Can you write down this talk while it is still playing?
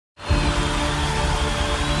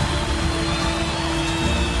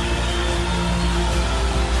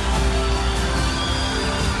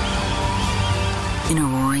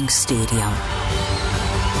stadium.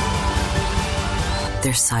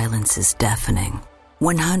 Their silence is deafening.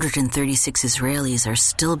 136 Israelis are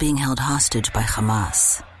still being held hostage by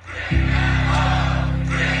Hamas.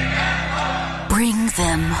 Bring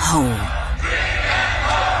them home.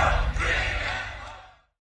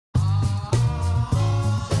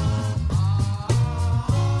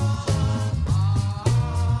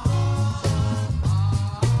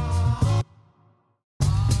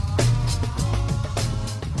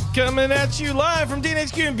 Coming at you live from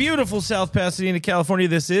DNHQ in beautiful South Pasadena, California.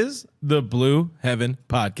 This is the Blue Heaven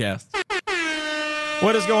Podcast.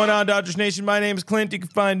 What is going on, Dodgers Nation? My name is Clint. You can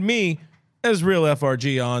find me as Real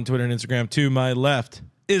FRG on Twitter and Instagram. To my left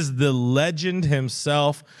is the legend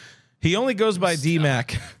himself. He only goes by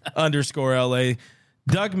DMAC _LA.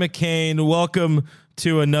 Doug McCain, welcome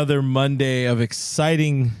to another Monday of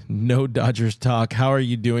exciting No Dodgers talk. How are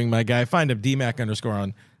you doing, my guy? Find him DMAC _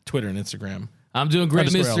 on Twitter and Instagram. I'm doing great,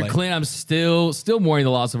 Mr. Mr. Clint. I'm still mourning the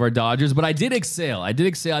loss of our Dodgers, but I did exhale. I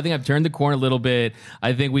think I've turned the corner a little bit.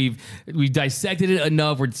 I think we've dissected it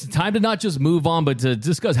enough. It's time to not just move on, but to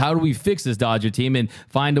discuss how do we fix this Dodger team and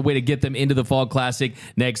find a way to get them into the Fall Classic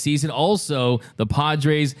next season. Also, the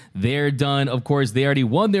Padres, they're done. Of course, they already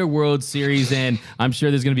won their World Series, and I'm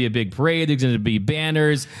sure there's going to be a big parade. There's going to be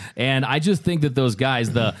banners, and I just think that those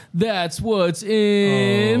guys, that's what's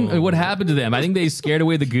in. What happened to them? I think they scared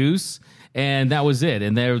away the goose. And that was it.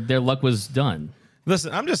 And their luck was done.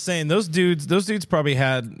 Listen, I'm just saying those dudes probably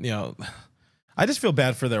had, I just feel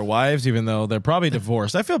bad for their wives, even though they're probably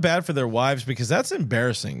divorced. I feel bad for their wives because that's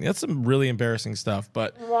embarrassing. That's some really embarrassing stuff.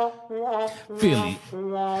 But Philly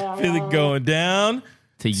going down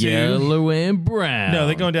to yellow and brown. No,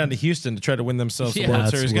 they're going down to Houston to try to win themselves the World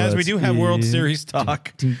Series. Guys, we do have World Series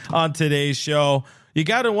talk on today's show. You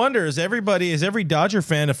got to wonder, is every Dodger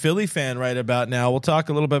fan a Philly fan right about now? We'll talk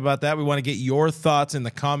a little bit about that. We want to get your thoughts in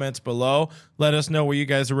the comments below. Let us know where you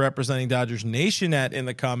guys are representing Dodgers Nation at in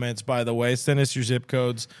the comments, by the way. Send us your zip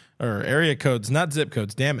codes or area codes, not zip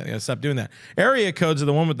codes. Damn it, I got to stop doing that. Area codes are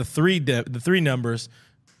the one with the three numbers.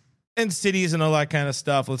 And cities and all that kind of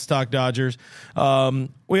stuff. Let's talk Dodgers.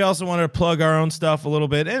 We also wanted to plug our own stuff a little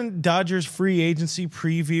bit. And Dodgers free agency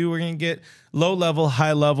preview. We're going to get low level,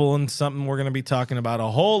 high level, and something we're going to be talking about a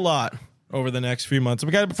whole lot over the next few months.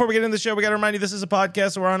 Before we get into the show, we got to remind you this is a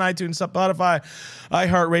podcast. So we're on iTunes, Spotify,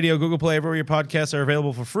 iHeartRadio, Google Play, everywhere your podcasts are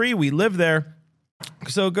available for free. We live there.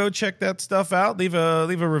 So go check that stuff out. Leave a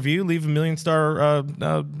review. Leave a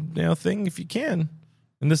 1,000,000-star thing if you can.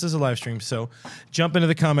 And this is a live stream, so jump into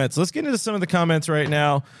the comments. Let's get into some of the comments right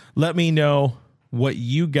now. Let me know what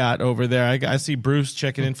you got over there. I see Bruce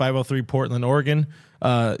checking in, 503 Portland, Oregon.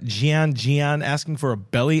 Gian asking for a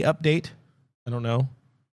belly update. I don't know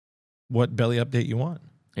what belly update you want.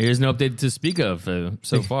 There's no update to speak of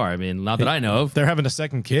so far. I mean, not that I know of. They're having a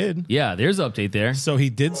second kid. Yeah, there's an update there. So he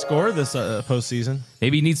did score this postseason.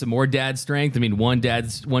 Maybe he needs some more dad strength. I mean, one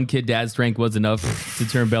kid dad strength was enough to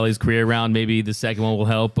turn Belly's career around. Maybe the second one will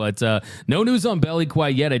help. But no news on Belly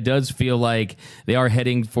quite yet. It does feel like they are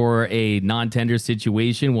heading for a non-tender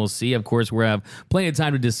situation. We'll see. Of course, we'll have plenty of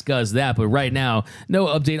time to discuss that. But right now, no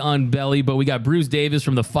update on Belly. But we got Bruce Davis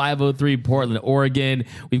from the 503 Portland, Oregon.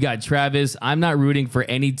 We've got Travis. I'm not rooting for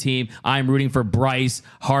any team. I'm rooting for Bryce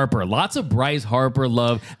Harper. Lots of Bryce Harper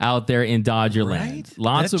love out there in Dodgerland.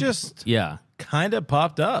 Right? Kind of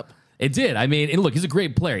popped up. It did. I mean, and look, he's a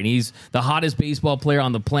great player, and he's the hottest baseball player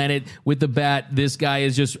on the planet with the bat. This guy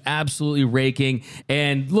is just absolutely raking.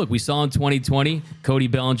 And look, we saw in 2020, Cody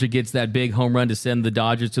Bellinger gets that big home run to send the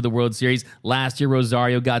Dodgers to the World Series. Last year,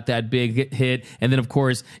 Rosario got that big hit. And then, of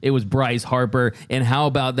course, it was Bryce Harper. And how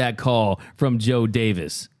about that call from Joe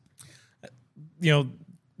Davis?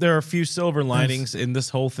 There are a few silver linings in this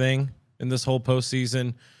whole thing, in this whole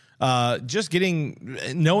postseason. Just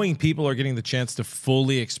knowing people are getting the chance to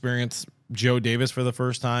fully experience Joe Davis for the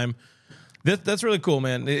first time. That's really cool,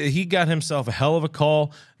 man. He got himself a hell of a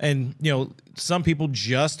call. And, some people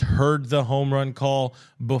just heard the home run call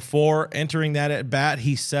before entering that at bat.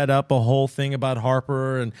 He set up a whole thing about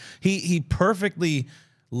Harper, and he perfectly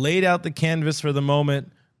laid out the canvas for the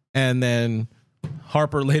moment, and then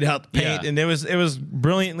Harper laid out the paint, and it was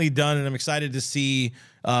brilliantly done, and I'm excited to see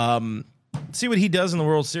what he does in the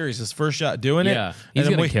World Series. His first shot doing it. Yeah, he's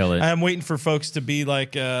going to kill it. I'm waiting for folks to be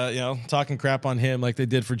like, talking crap on him like they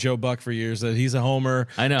did for Joe Buck for years, that he's a homer.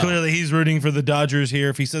 I know. Clearly he's rooting for the Dodgers here.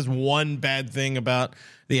 If he says one bad thing about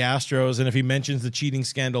the Astros, and if he mentions the cheating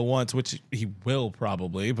scandal once, which he will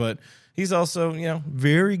probably, but he's also,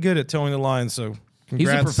 very good at towing the line, so He's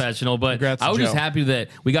a professional, but I was just happy that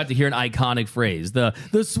we got to hear an iconic phrase, the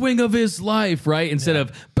swing of his life, right? Instead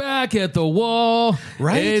of back at the wall,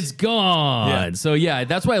 right? It's gone. Yeah. So,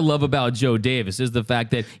 that's what I love about Joe Davis is the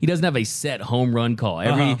fact that he doesn't have a set home run call.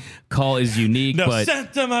 Every call is unique. No, but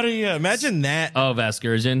Santa Maria. Imagine that. Of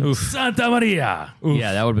Excursion. Oof. Santa Maria. Oof.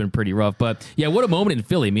 Yeah, that would have been pretty rough. But, what a moment in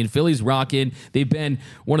Philly. I mean, Philly's rocking. They've been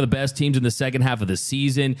one of the best teams in the second half of the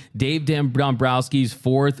season. Dave Dombrowski's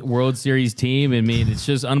 4th World Series team. I mean, it's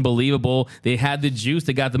just unbelievable. They had the juice.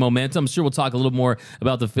 They got the momentum. I'm sure we'll talk a little more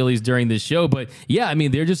about the Phillies during this show. But, I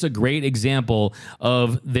mean, they're just a great example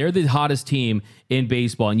of they're the hottest team in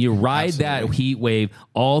baseball. And you ride that heat wave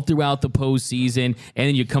all throughout the postseason. And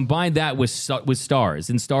then you combine that with stars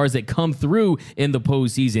and stars that come through in the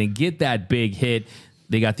postseason and get that big hit.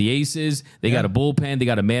 They got the aces, they got a bullpen, they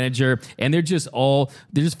got a manager, and they're just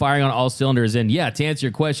firing on all cylinders. And to answer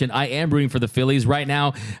your question, I am rooting for the Phillies right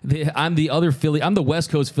now. I'm the West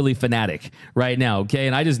Coast Philly fanatic right now, okay?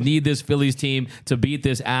 And I just need this Phillies team to beat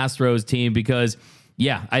this Astros team because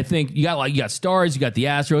I think you got stars, you got the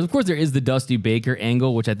Astros. Of course, there is the Dusty Baker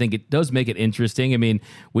angle, which I think it does make it interesting. I mean,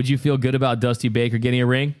 would you feel good about Dusty Baker getting a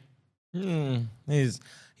ring? He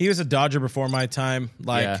was a Dodger before my time.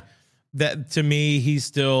 That to me, he's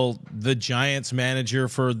still the Giants manager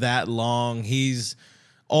for that long. He's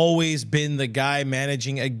always been the guy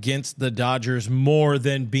managing against the Dodgers more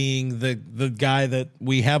than being the guy that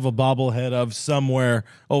we have a bobblehead of somewhere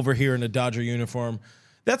over here in a Dodger uniform.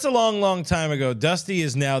 That's a long, long time ago. Dusty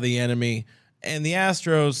is now the enemy, and the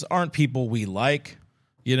Astros aren't people we like.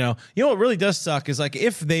 You know what really does suck is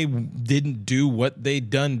if they didn't do what they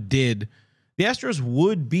did, the Astros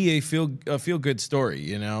would be a feel good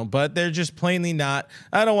story, but they're just plainly not.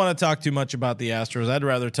 I don't want to talk too much about the Astros. I'd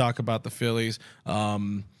rather talk about the Phillies.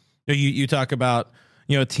 You talk about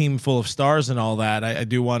a team full of stars and all that. I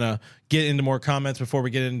do want to get into more comments before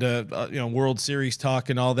we get into World Series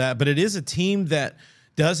talk and all that. But it is a team that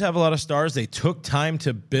does have a lot of stars. They took time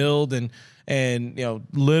to build and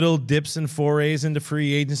little dips and forays into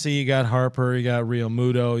free agency. You got Harper, you got Real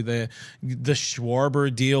Muto, the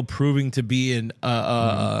Schwarber deal proving to be an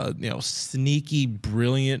sneaky,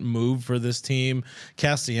 brilliant move for this team.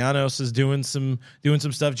 Castellanos is doing some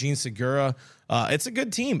stuff. Gene Segura, it's a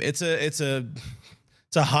good team. It's a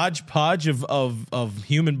hodgepodge of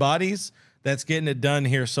human bodies that's getting it done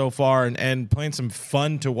here so far and playing some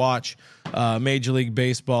fun to watch Major League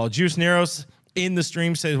Baseball. Juice Neros in the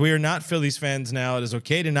stream says, we are not Phillies fans now. It is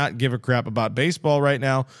okay to not give a crap about baseball right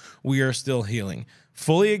now. We are still healing.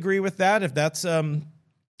 Fully agree with that. If that's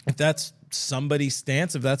somebody's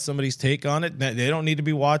stance, if that's somebody's take on it, they don't need to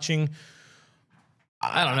be watching.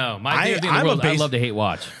 I don't know. My favorite thing in the world, I love to hate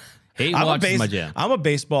watch. Watch is my jam. I'm a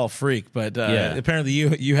baseball freak, but apparently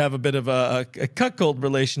you have a bit of a cuckold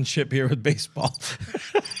relationship here with baseball.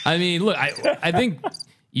 I mean, look, I think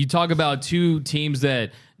you talk about two teams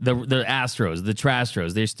that the Astros, the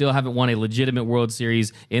Trastros, they still haven't won a legitimate World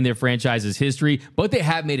Series in their franchise's history, but they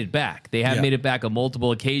have made it back. They have made it back on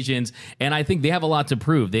multiple occasions, and I think they have a lot to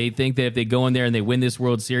prove. They think that if they go in there and they win this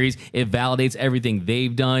World Series, it validates everything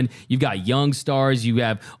they've done. You've got young stars. You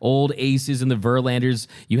have old aces in the Verlanders.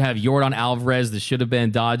 You have Yordan Alvarez, that should have been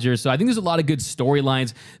Dodger. So I think there's a lot of good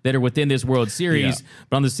storylines that are within this World Series,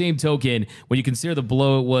 but on the same token, when you consider the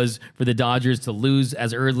blow it was for the Dodgers to lose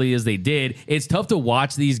as early as they did, it's tough to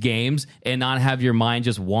watch these games and not have your mind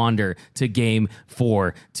just wander to Game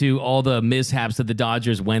 4, to all the mishaps that the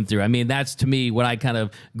Dodgers went through. I mean, that's to me what I kind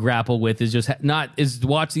of grapple with is is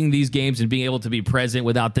watching these games and being able to be present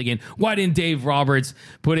without thinking, why didn't Dave Roberts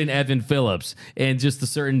put in Evan Phillips, and just the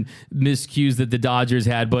certain miscues that the Dodgers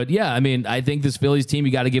had. But I mean, I think this Phillies team,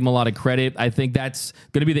 you got to give them a lot of credit. I think that's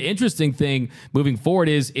going to be the interesting thing moving forward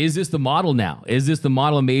is this the model now? Is this the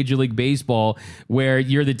model of Major League Baseball where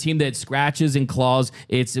you're the team that scratches and claws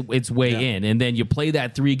its way in, and then you play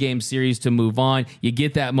that 3-game series to move on, you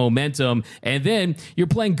get that momentum, and then you're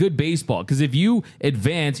playing good baseball? Because if you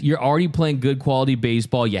advance, you're already playing good quality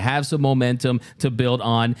baseball, you have some momentum to build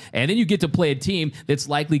on, and then you get to play a team that's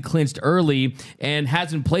likely clinched early and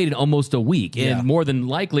hasn't played in almost a week, and more than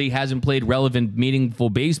likely hasn't played relevant,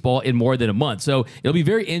 meaningful baseball in more than a month. So it'll be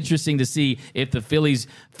very interesting to see if the Phillies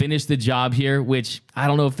finish the job here, which I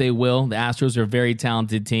don't know if they will. The Astros are a very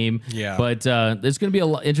talented team, but it's going to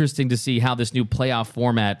be interesting to see how this new playoff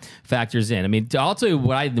format factors in. I mean, I'll tell you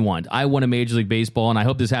what I want. I want a Major League Baseball, and I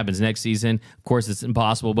hope this happens next season. Of course, it's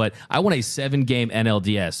impossible, but I want a 7-game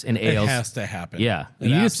NLDS and ALCS. It has to happen. Yeah. You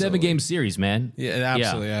need a 7-game series, man. Yeah, it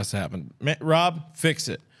absolutely has to happen. Rob, fix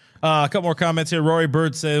it. A couple more comments here. Rory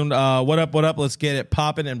Bird saying, what up, what up? Let's get it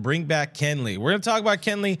popping and bring back Kenley. We're going to talk about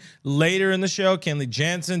Kenley later in the show. Kenley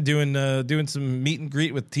Jansen doing some meet and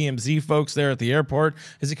greet with TMZ folks there at the airport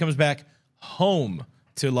as he comes back home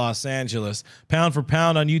to Los Angeles. Pound for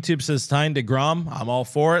Pound on YouTube says Tyne DeGrom. I'm all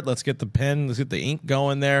for it. Let's get the pen. Let's get the ink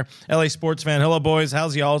going there. LA Sports Fan. Hello, boys.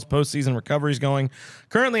 How's y'all's postseason recoveries going?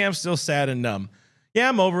 Currently, I'm still sad and numb. Yeah,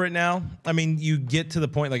 I'm over it now. I mean, you get to the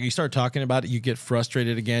point, like you start talking about it, you get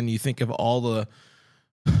frustrated again. You think of all the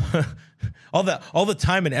all the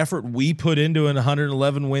time and effort we put into an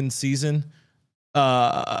 111 win season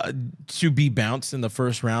to be bounced in the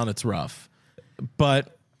first round. It's rough,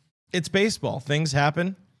 but it's baseball. Things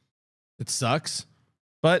happen. It sucks,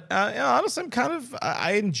 but honestly,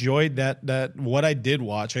 I enjoyed that what I did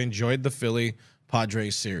watch. I enjoyed the Philly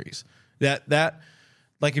Padres series. That.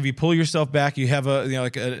 Like if you pull yourself back, you have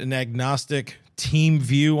an agnostic team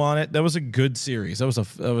view on it. That was a good series. That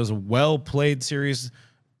was a well played series,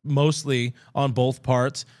 mostly on both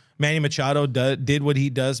parts. Manny Machado did what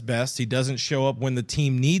he does best. He doesn't show up when the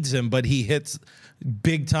team needs him, but he hits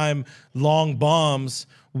big time long bombs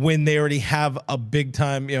when they already have a big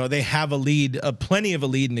time. They have a lead, plenty of a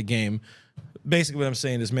lead in the game. Basically, what I'm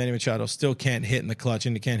saying is Manny Machado still can't hit in the clutch,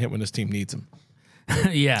 and he can't hit when his team needs him.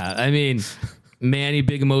 Yeah, I mean. Manny,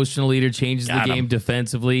 big emotional leader, changes the game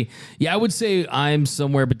defensively. Yeah, I would say I'm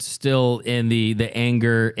somewhere, but still in the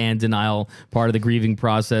anger and denial part of the grieving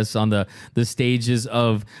process on the stages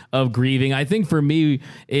of grieving. I think for me,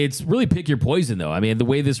 it's really pick your poison, though. I mean, the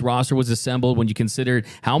way this roster was assembled, when you consider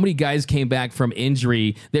how many guys came back from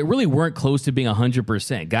injury that really weren't close to being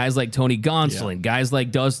 100%. Guys like Tony Gonsolin, guys like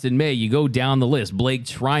Dustin May, you go down the list, Blake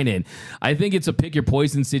Trinan. I think it's a pick your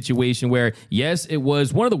poison situation where, yes, it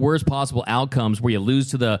was one of the worst possible outcomes where you lose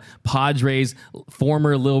to the Padres'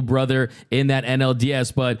 former little brother in that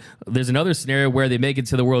NLDS, but there's another scenario where they make it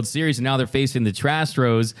to the World Series and now they're facing the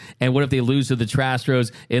Trastros, and what if they lose to the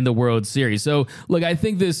Trastros in the World Series? So, look, I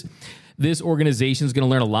think this organization is going to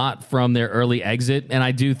learn a lot from their early exit, and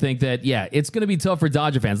I do think that, it's going to be tough for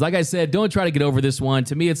Dodger fans. Like I said, don't try to get over this one.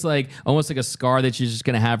 To me, it's like almost like a scar that you're just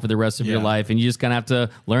going to have for the rest of your life, and you just kind of have to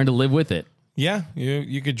learn to live with it. Yeah,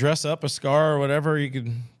 you could dress up a scar or whatever. You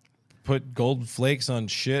could put gold flakes on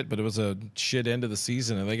shit, but it was a shit end of the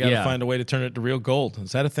season, and they got to find a way to turn it to real gold.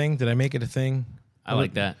 Is that a thing? Did I make it a thing? I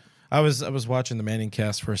like that. I was watching the Manning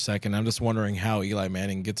cast for a second. I'm just wondering how Eli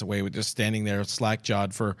Manning gets away with just standing there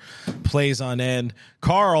slack-jawed for plays on end.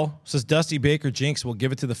 Carl says Dusty Baker jinx will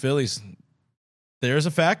give it to the Phillies. There's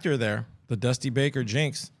a factor there. The Dusty Baker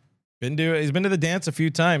jinx. He's been to the dance a few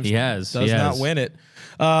times. He has. Does not win it.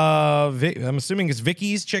 I'm assuming it's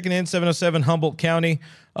Vicky's checking in, 707 Humboldt County.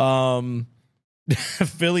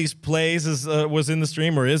 Phillies plays was in the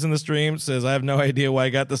stream or is in the stream. Says, I have no idea why I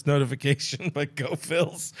got this notification, but go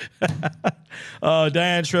Phils.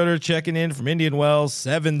 Diane Schroeder checking in from Indian Wells,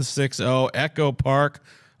 760 Echo Park.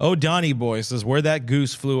 Donnie Boy says, where that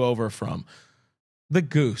goose flew over from. The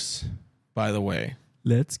goose, by the way.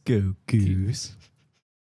 Let's go, goose.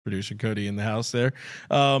 Producer Cody in the house there.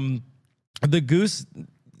 The goose,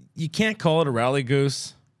 you can't call it a rally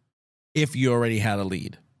goose if you already had a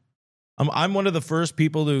lead. I'm one of the first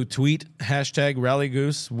people to tweet hashtag rally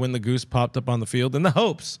goose when the goose popped up on the field in the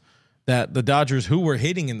hopes that the Dodgers, who were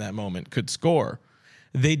hitting in that moment, could score.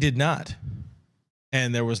 They did not.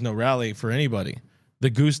 And there was no rally for anybody. The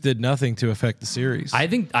goose did nothing to affect the series. I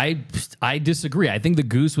think I disagree. I think the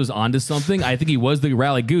goose was onto something. I think he was the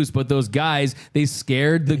rally goose, but those guys, they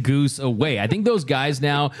scared the goose away. I think those guys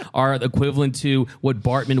now are equivalent to what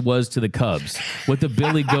Bartman was to the Cubs, what the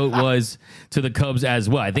Billy Goat was to the Cubs as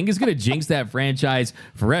well. I think it's going to jinx that franchise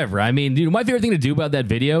forever. I mean, dude, my favorite thing to do about that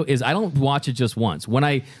video is I don't watch it just once. When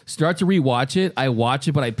I start to rewatch it, I watch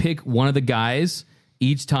it, but I pick one of the guys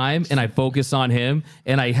each time, and I focus on him,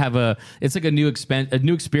 and I have it's like a new experience,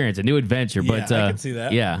 a new adventure. Yeah, but I can see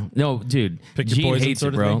that. Yeah, no, dude, Jean hates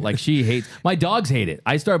it, bro. Like she hates. My dogs hate it.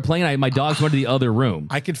 I started playing. My dogs went to the other room.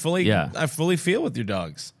 I fully feel with your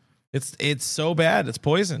dogs. It's so bad. It's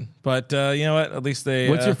poison. But you know what? At least they.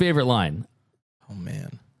 What's your favorite line? Oh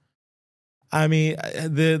man. I mean,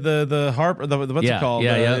 the Harper, what's it called?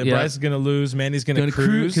 Bryce is gonna lose. Manny's gonna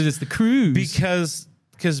cruise because it's the cruise.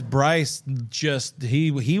 Because Bryce just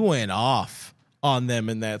he went off on them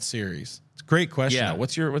in that series. It's a great question. Yeah.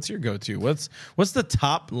 What's your go-to? What's the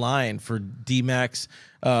top line for D-Mac's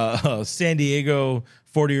San Diego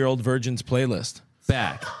 40-year-old virgins playlist?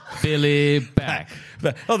 Back, Philly, back.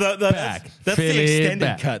 Back. Back. That's Philly, the extended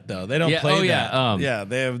back. cut though. They don't play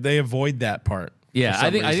that. They avoid that part. Yeah,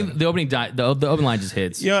 I think the opening the opening line just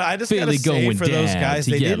hits. I just gotta say for those guys,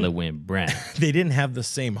 they didn't have the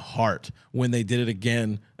same heart when they did it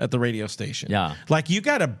again at the radio station. Yeah, like you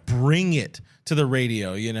got to bring it to the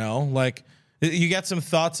radio. Like you got some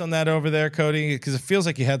thoughts on that over there, Cody? Because it feels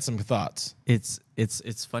like you had some thoughts. It's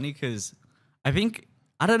funny because I think.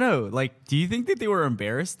 I don't know. Like, do you think that they were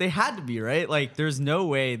embarrassed? They had to be, right? Like, there's no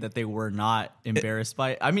way that they were not embarrassed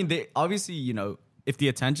by it. I mean, they obviously, if the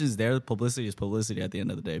attention is there, the publicity is publicity at the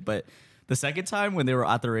end of the day. But the second time when they were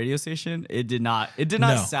at the radio station, it did not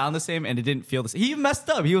sound the same, and it didn't feel the same. He messed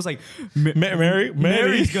up. He was like,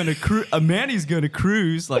 Mary's gonna cruise. Manny's gonna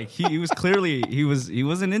cruise. Like he was clearly he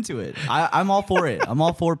wasn't into it. I'm all for it. I'm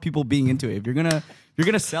all for people being into it. If you're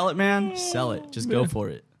gonna sell it, man, sell it. Just go for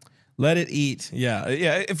it. Let it eat. Yeah.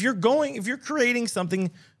 If you're creating something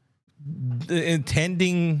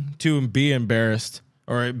intending to be embarrassed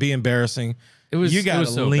or be embarrassing, you got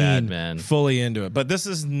to lean fully into it. But this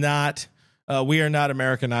is not. We are not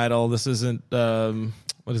American Idol. This isn't.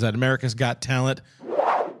 What is that? America's Got Talent.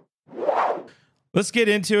 Let's get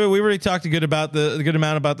into it. We already talked a good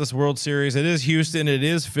amount about this World Series. It is Houston. It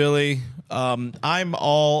is Philly. I'm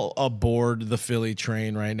all aboard the Philly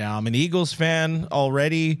train right now. I'm an Eagles fan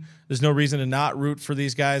already. There's no reason to not root for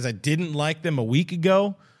these guys. I didn't like them a week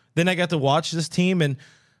ago. Then I got to watch this team, and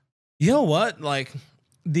you know what? Like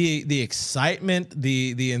the excitement,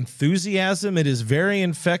 the enthusiasm. It is very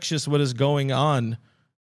infectious what is going on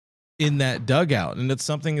in that dugout, and it's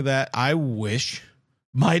something that I wish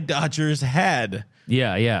my Dodgers had.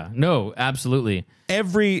 Yeah. No, absolutely. The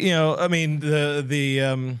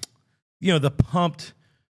pumped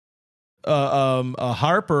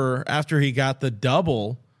Harper after he got the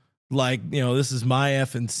double, like, this is my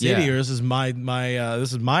effing city, or this is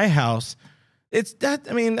my house. It's that.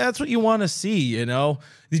 I mean, that's what you want to see.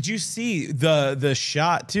 Did you see the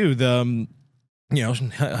shot too? The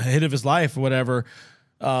hit of his life, or whatever,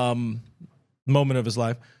 moment of his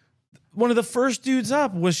life. One of the first dudes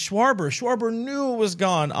up was Schwarber. Schwarber knew it was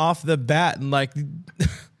gone off the bat, and like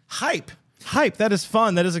hype. That is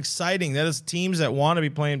fun. That is exciting. That is teams that want to be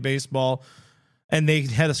playing baseball, and they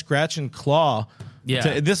had a scratch and claw.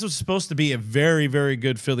 Yeah, this was supposed to be a very, very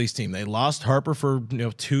good Phillies team. They lost Harper for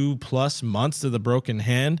 2+ months to the broken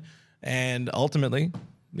hand, and ultimately,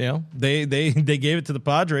 they gave it to the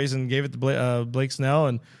Padres and gave it to Blake Snell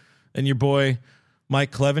and your boy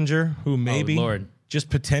Mike Clevenger, who maybe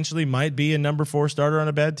just potentially might be a number 4 starter on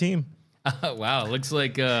a bad team. Wow, looks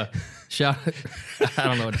like shout. I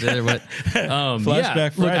don't know what to say there, but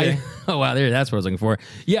flashback Friday. That's what I was looking for.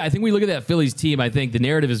 Yeah, I think we look at that Phillies team. I think the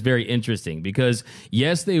narrative is very interesting because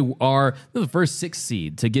yes, they are the first 6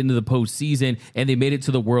 seed to get into the postseason, and they made it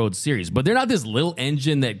to the World Series. But they're not this little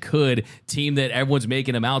engine that team that everyone's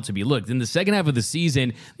making them out to be. Look, in the second half of the season,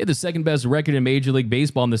 they had the second best record in Major League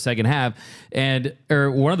Baseball in the second half,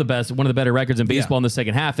 or one of the better records in baseball in the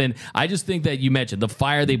second half. And I just think that you mentioned the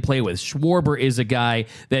fire they play with. Schwarber is a guy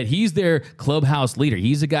that he's their clubhouse leader.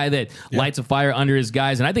 He's a guy that lights a fire under his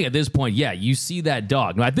guys. And I think at this point, you see that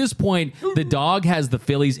dog. Now, at this point, the dog has the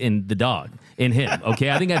Phillies in the dog. In him,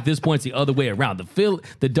 okay? I think at this point it's the other way around.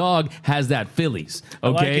 The dog has that Phillies,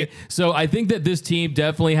 okay? Like so I think that this team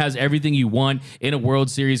definitely has everything you want in a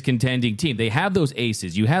World Series contending team. They have those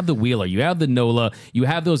aces. You have the Wheeler. You have the Nola. You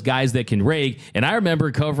have those guys that can rake. And I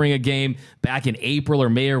remember covering a game back in April or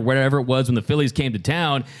May or whatever it was when the Phillies came to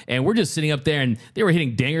town, and we're just sitting up there, and they were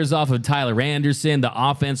hitting dingers off of Tyler Anderson. The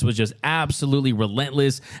offense was just absolutely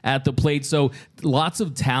relentless at the plate. So lots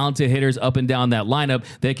of talented hitters up and down that lineup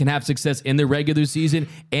that can have success in the regular season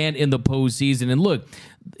and in the postseason. And look,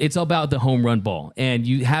 it's about the home run ball, and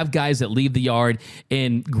you have guys that leave the yard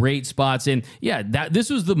in great spots. And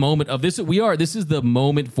this was the moment of this. This is the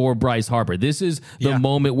moment for Bryce Harper. This is the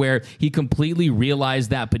moment where he completely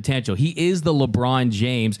realized that potential. He is the LeBron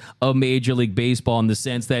James of Major League Baseball in the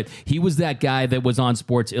sense that he was that guy that was on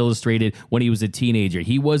Sports Illustrated when he was a teenager.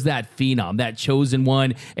 He was that phenom, that chosen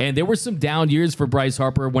one. And there were some down years for Bryce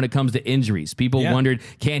Harper when it comes to injuries. People wondered,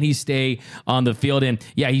 can he stay on the field? And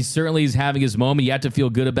he certainly is having his moment. You have to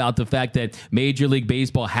feel good about the fact that Major League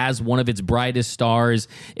Baseball has one of its brightest stars,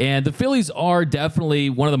 and the Phillies are definitely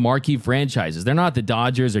one of the marquee franchises. They're not the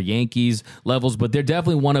Dodgers or Yankees levels, but they're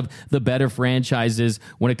definitely one of the better franchises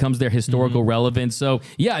when it comes to their historical relevance. So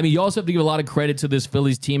you also have to give a lot of credit to this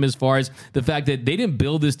Phillies team as far as the fact that they didn't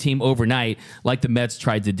build this team overnight like the Mets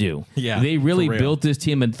tried to do. They really built this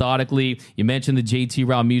team methodically. You mentioned the JT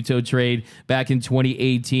Realmuto trade back in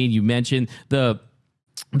 2018. You mentioned the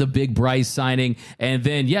big Bryce signing, and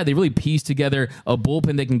then they really pieced together a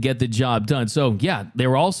bullpen that can get the job done. So they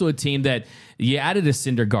were also a team that you added a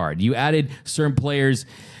Syndergaard, you added certain players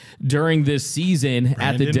during this season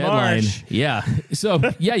at the deadline. Marsh. Yeah. So,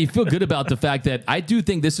 yeah, you feel good about the fact that I do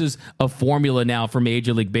think this is a formula now for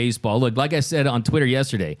Major League Baseball. Look, like I said on Twitter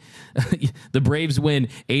yesterday, the Braves win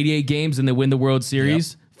 88 games and they win the World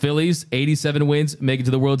Series. Yep. Phillies, 87 wins, make it to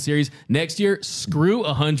the World Series. Next year, screw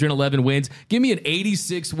 111 wins. Give me an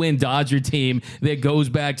 86-win Dodger team that goes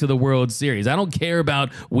back to the World Series. I don't care about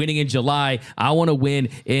winning in July. I want to win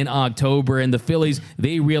in October. And the Phillies,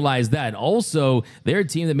 they realize that. Also, they're a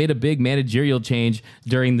team that made a big managerial change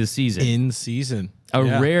during the season. In season. A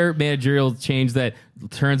rare managerial change that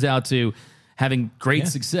turns out to having great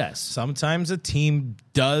success. Sometimes a team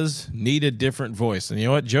does need a different voice. And you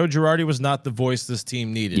know what? Joe Girardi was not the voice this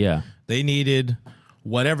team needed. Yeah. They needed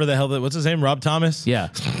whatever the hell what's his name? Rob Thomas? Yeah.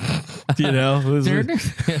 You know,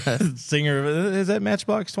 singer. Is that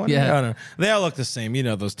Matchbox 20? Yeah. I don't know. They all look the same. You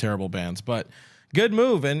know, those terrible bands. But good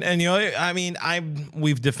move. And you know, I mean,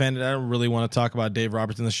 we've defended. I don't really want to talk about Dave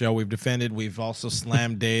Roberts in the show. We've defended. We've also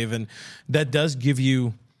slammed Dave. And that does give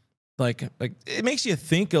you like it makes you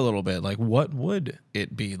think a little bit, like what would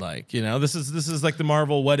it be like? You know, this is like the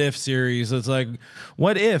Marvel What If series. It's like,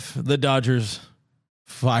 what if the Dodgers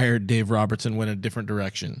fired Dave Roberts and went a different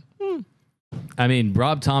direction? I mean,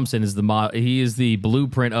 Rob Thompson is he is the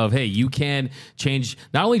blueprint of, hey, you can change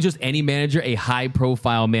not only just any manager, a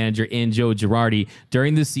high-profile manager in Joe Girardi.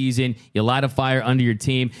 During the season, you light a fire under your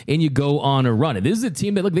team, and you go on a run. And this is a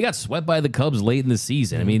team that, look, they got swept by the Cubs late in the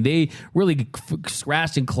season. I mean, they really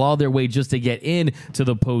scratched and clawed their way just to get into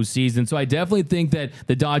the postseason. So I definitely think that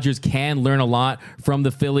the Dodgers can learn a lot from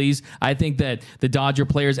the Phillies. I think that the Dodger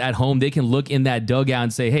players at home, they can look in that dugout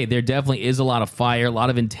and say, hey, there definitely is a lot of fire, a lot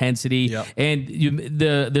of intensity. Yep. And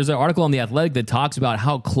there's an article on The Athletic that talks about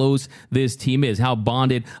how close this team is, how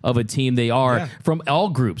bonded of a team they are from all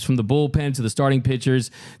groups, from the bullpen to the starting pitchers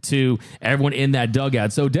to everyone in that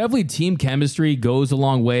dugout. So definitely team chemistry goes a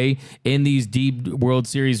long way in these deep World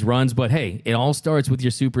Series runs. But hey, it all starts with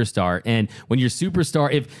your superstar. And when your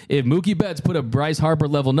superstar, if Mookie Betts put up Bryce Harper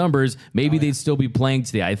level numbers, maybe they'd still be playing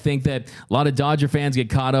today. I think that a lot of Dodger fans get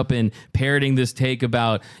caught up in parroting this take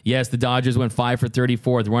about, yes, the Dodgers went 5 for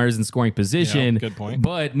 34 with runners in scoring position. Good point.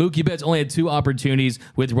 But Mookie Betts only had 2 opportunities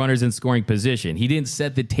with runners in scoring position. He didn't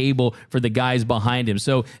set the table for the guys behind him.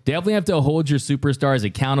 So definitely have to hold your superstars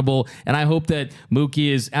accountable. And I hope that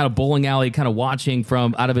Mookie is at a bowling alley kind of watching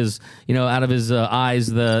from out of his eyes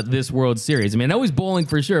this World Series. I mean, I know he's bowling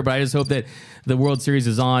for sure, but I just hope that the World Series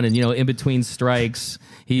is on and, in between strikes,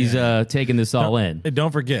 he's taking this all in. Hey,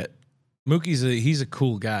 don't forget, he's a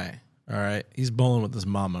cool guy. All right. He's bowling with his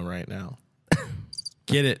mama right now.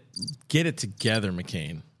 Get it together,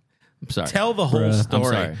 McCain. I'm sorry. Tell the whole story.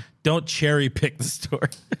 I'm sorry. Don't cherry pick the story.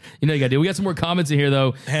 You got to do. We got some more comments in here,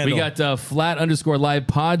 though. We got _live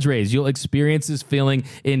Padres. You'll experience this feeling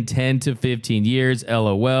in 10 to 15 years.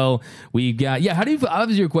 LOL. We got, how do you,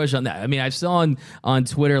 obviously your question on that. I mean, I saw on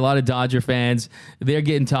Twitter, a lot of Dodger fans, they're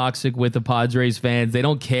getting toxic with the Padres fans. They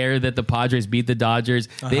don't care that the Padres beat the Dodgers.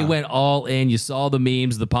 They went all in. You saw the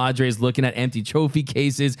memes, the Padres looking at empty trophy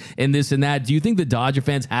cases and this and that. Do you think the Dodger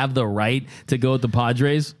fans have the right to go with the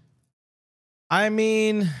Padres? I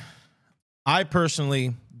mean, I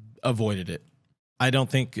personally avoided it. I don't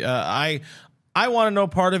think I want to know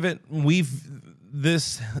part of it.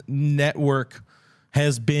 This network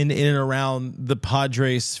has been in and around the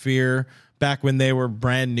Padres sphere back when they were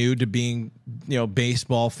brand new to being,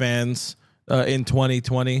 baseball fans in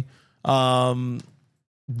 2020.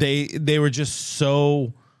 They were just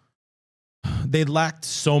they lacked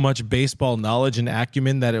so much baseball knowledge and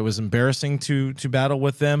acumen that it was embarrassing to battle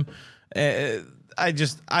with them. I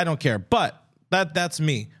don't care, but that's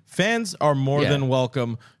me. Fans are more than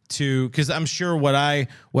welcome to, because I'm sure what I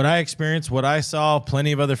experienced, what I saw,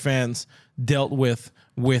 plenty of other fans dealt with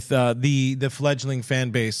the fledgling fan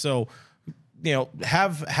base. So,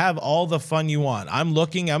 have all the fun you want. I'm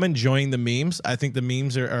enjoying the memes. I think the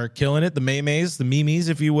memes are killing it. The memes,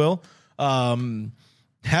 if you will.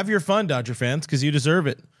 Have your fun, Dodger fans, because you deserve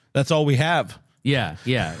it. That's all we have. Yeah,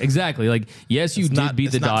 exactly. Like, yes, you did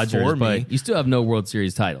beat the Dodgers, but you still have no World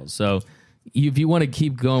Series titles. So if you want to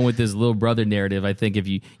keep going with this little brother narrative, I think if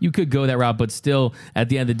you could go that route, but still, at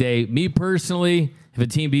the end of the day, me personally, if a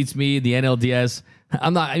team beats me, the NLDS,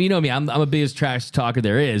 I'm not, me, I'm the biggest trash talker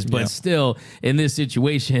there is, but still, in this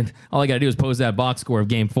situation, all I got to do is post that box score of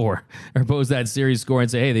Game 4 or post that series score and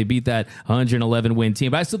say, hey, they beat that 111 win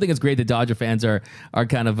team. But I still think it's great that Dodger fans are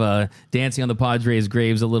kind of dancing on the Padres'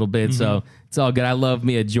 graves a little bit. So it's all good. I love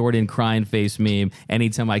me a Jordan crying face meme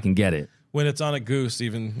anytime I can get it. When it's on a goose,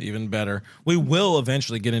 even better. We will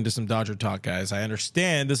eventually get into some Dodger talk, guys. I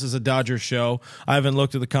understand this is a Dodger show. I haven't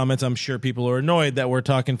looked at the comments. I'm sure people are annoyed that we're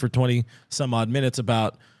talking for 20 some odd minutes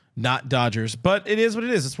about not Dodgers. But it is what it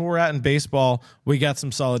is. It's where we're at in baseball. We got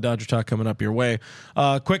some solid Dodger talk coming up your way.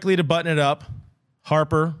 Quickly to button it up,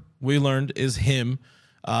 Harper, we learned, is him.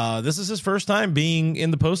 This is his first time being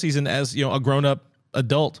in the postseason as a grown-up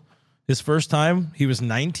adult. His first time, he was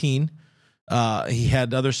 19. He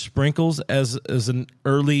had other sprinkles as an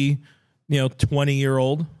early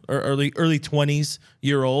 20-year-old or early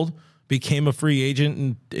 20s-year-old. Became a free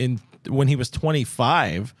agent when he was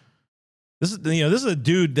 25. This is a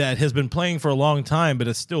dude that has been playing for a long time, but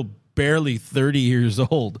is still barely 30 years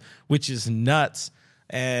old, which is nuts.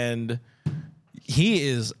 And he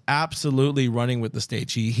is absolutely running with the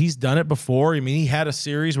stage. He's done it before. I mean, he had a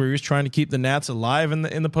series where he was trying to keep the Nats alive in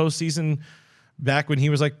the postseason back when he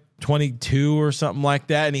was like 22 or something like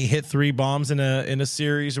that, and he hit 3 bombs in a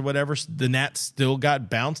series or whatever. The Nats still got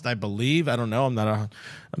bounced, I believe. I don't know. I'm not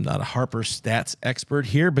a Harper stats expert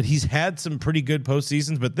here, but he's had some pretty good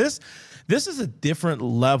postseasons. But this is a different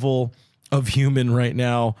level of human right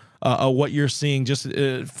now. What you're seeing just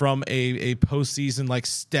from a postseason like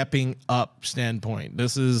stepping up standpoint.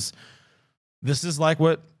 This is like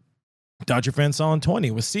what Dodger fans saw in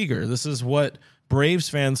 20 with Seager. This is what Braves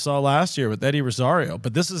fans saw last year with Eddie Rosario.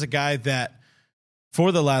 But this is a guy that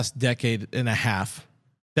for the last decade and a half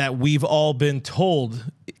that we've all been told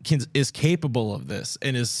is capable of this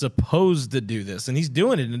and is supposed to do this. And he's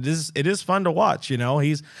doing it. And it is fun to watch.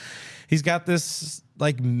 He's got this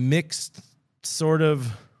like mixed sort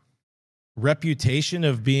of reputation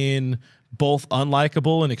of being both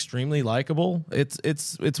unlikable and extremely likable.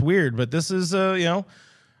 It's weird, but this is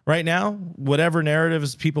right now, whatever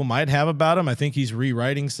narratives people might have about him, I think he's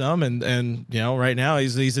rewriting some. And right now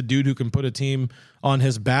he's a dude who can put a team on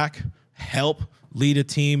his back, help lead a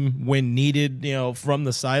team when needed, from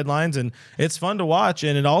the sidelines. And it's fun to watch.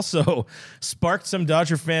 And it also sparked some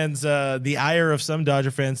Dodger fans, the ire of some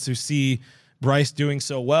Dodger fans to see Bryce doing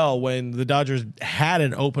so well when the Dodgers had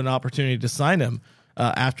an open opportunity to sign him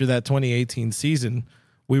after that 2018 season.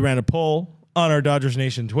 We ran a poll on our Dodgers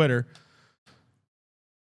Nation Twitter.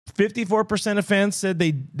 54% of fans said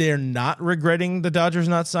they're not regretting the Dodgers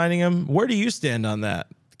not signing him. Where do you stand on that?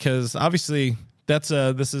 Because obviously this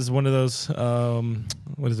is one of those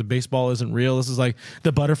what is it? Baseball isn't real. This is like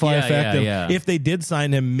the butterfly effect. If they did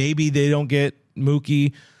sign him, maybe they don't get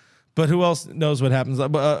Mookie. But who else knows what happens?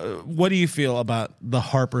 What do you feel about the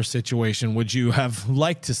Harper situation? Would you have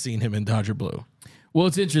liked to seen him in Dodger blue? Well,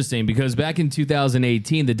 it's interesting because back in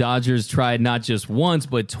 2018, the Dodgers tried not just once,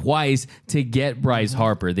 but twice to get Bryce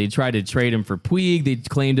Harper. They tried to trade him for Puig. They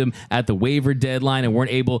claimed him at the waiver deadline and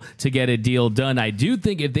weren't able to get a deal done. I do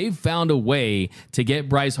think if they found a way to get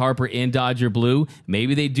Bryce Harper in Dodger blue,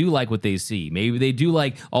 maybe they do like what they see. Maybe they do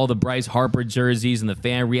like all the Bryce Harper jerseys and the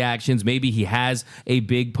fan reactions. Maybe he has a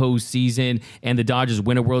big postseason and the Dodgers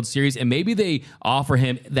win a World Series. And maybe they offer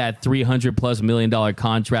him that $300+ million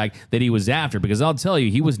contract that he was after, because I'll tell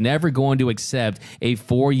you, he was never going to accept a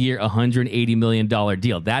 4-year, $180 million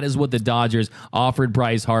deal. That is what the Dodgers offered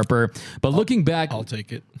Bryce Harper. But looking back, I'll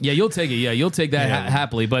take it. Yeah, you'll take it. Yeah, you'll take that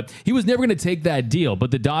happily. But he was never going to take that deal.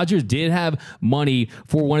 But the Dodgers did have money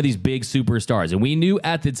for one of these big superstars. And we knew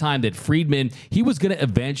at the time that Friedman, he was going to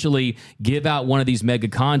eventually give out one of these mega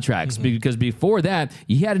contracts, because before that,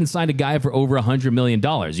 he hadn't signed a guy for over $100 million.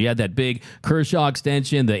 You had that big Kershaw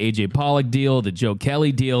extension, the A.J. Pollock deal, the Joe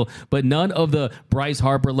Kelly deal, but none of the Bryce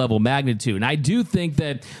Harper level magnitude. And I do think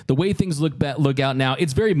that the way things look out now,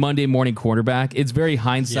 it's very Monday morning quarterback. It's very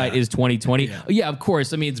hindsight is 2020. Yeah, of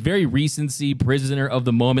course. I mean, it's very recency, prisoner of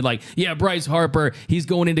the moment. Like, yeah, Bryce Harper, he's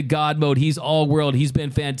going into God mode. He's all world. He's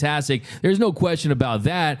been fantastic. There's no question about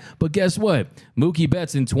that. But guess what? Mookie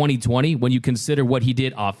Betts in 2020, when you consider what he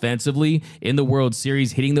did offensively in the World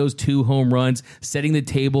Series, hitting those 2 home runs, setting the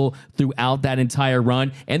table throughout that entire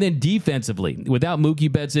run, and then defensively, without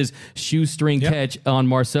Mookie Betts' shoestring catch on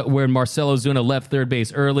where Marcell Ozuna left third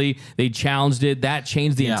base early, they challenged it. That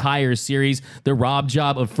changed the entire series. The rob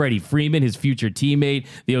job of Freddie Freeman, his future teammate,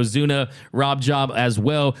 the Ozuna rob job as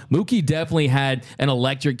well. Mookie definitely had an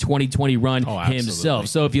electric 2020 run himself.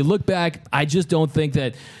 So if you look back, I just don't think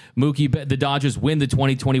that the Dodgers win the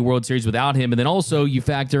 2020 World Series without him. And then also you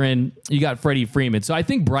factor in, you got Freddie Freeman. So I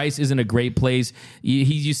think Bryce is in a great place.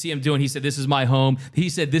 You see him doing, he said, "This is my home." He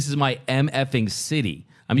said, "This is my MFing city."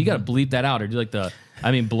 I mean, you got to bleep that out or do like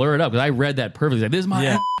blur it up, because I read that perfectly. Like, "This is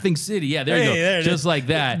my effing city." Yeah, there you go. Just like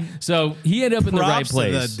that. So he ended up in the right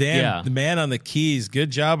place. The man on the keys. Good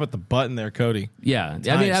job with the button there, Cody. Yeah,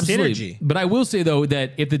 I mean, absolutely. Synergy. But I will say, though,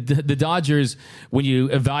 that if the Dodgers, when you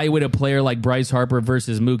evaluate a player like Bryce Harper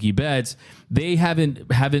versus Mookie Betts, they haven't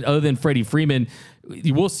other than Freddie Freeman,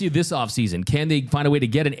 we'll see this offseason. Can they find a way to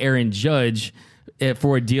get an Aaron Judge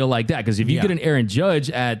for a deal like that. Because if you get an Aaron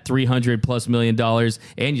Judge at $300+ million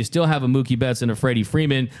and you still have a Mookie Betts and a Freddie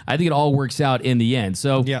Freeman, I think it all works out in the end.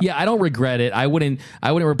 So I don't regret it. I wouldn't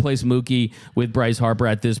replace Mookie with Bryce Harper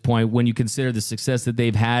at this point when you consider the success that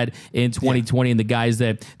they've had in 2020 and the guys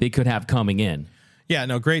that they could have coming in. Yeah,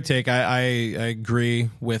 no, great take. I agree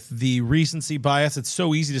with the recency bias. It's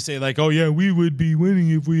so easy to say like, oh yeah, we would be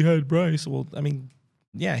winning if we had Bryce. Well, I mean,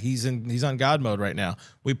 yeah, he's on God mode right now.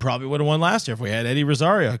 We probably would have won last year if we had Eddie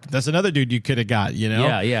Rosario. That's another dude you could have got, you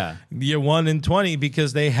know? Yeah. You won in 20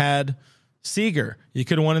 because they had Seager. You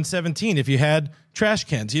could have won in 17 if you had trash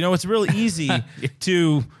cans. You know, it's really easy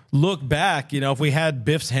to look back. You know, if we had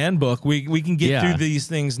Biff's handbook, we can get through these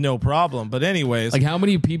things no problem. But anyways, like how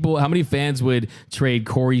many fans would trade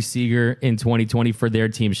Corey Seager in 2020 for their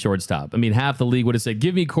team's shortstop? I mean, half the league would have said,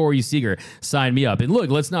 give me Corey Seager, sign me up. And look,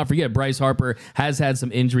 let's not forget, Bryce Harper has had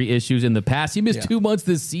some injury issues in the past. He missed 2 months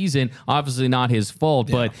this season, obviously not his fault,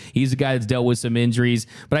 but he's a guy that's dealt with some injuries.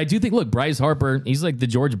 But I do think, look, Bryce Harper, he's like the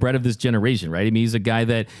George Brett of this generation, right? I mean, he's a guy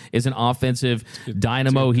that is an offensive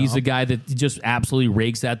dynamo. He's a guy that just absolutely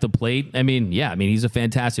rakes at the plate. I mean, he's a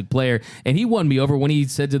fantastic player, and he won me over when he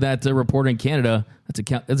said to that reporter in Canada,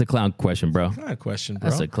 "That's a clown question, bro. Not a question, bro.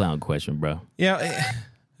 That's a clown question, bro." Yeah,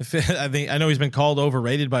 I know he's been called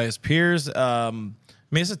overrated by his peers. I mean,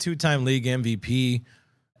 he's a 2-time league MVP,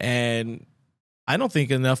 and I don't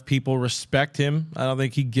think enough people respect him. I don't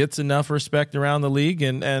think he gets enough respect around the league,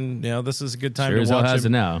 and you know, this is a good time to watch him. It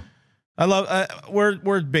now. I love.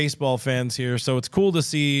 We're baseball fans here, so it's cool to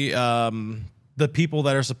see the people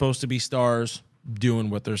that are supposed to be stars doing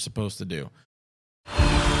what they're supposed to do.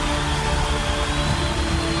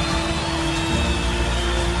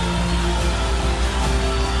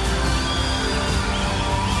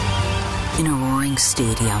 In a roaring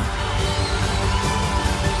stadium,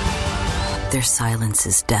 their silence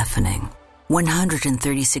is deafening.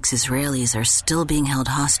 136 Israelis are still being held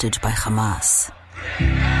hostage by Hamas.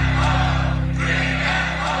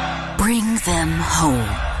 Bring them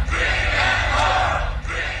home.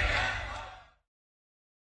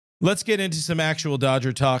 Let's get into some actual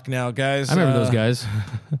Dodger talk now, guys. I remember those guys.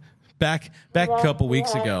 Back a couple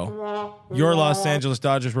weeks ago, your Los Angeles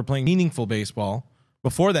Dodgers were playing meaningful baseball.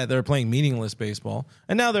 Before that, they were playing meaningless baseball.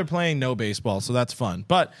 And now they're playing no baseball, so that's fun.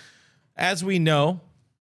 But as we know,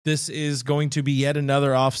 this is going to be yet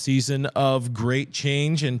another offseason of great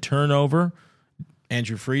change and turnover.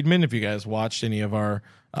 Andrew Friedman, if you guys watched any of our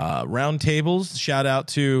roundtables, shout out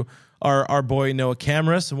to our boy Noah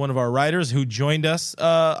Camras, one of our writers who joined us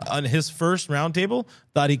on his first roundtable.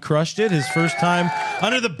 Thought he crushed it. His first time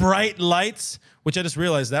under the bright lights, which I just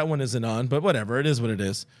realized that one isn't on, but whatever. It is what it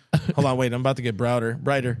is. Hold on, wait. I'm about to get brighter.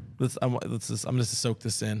 I'm just to soak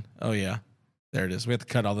this in. Oh, yeah. There it is. We have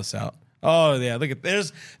to cut all this out. Oh, yeah. Look at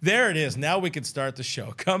there it is. Now we can start the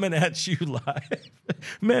show. Coming at you live.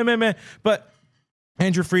 man. But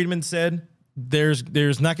Andrew Friedman said there's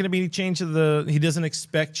not going to be any change to he doesn't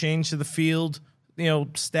expect change to the field,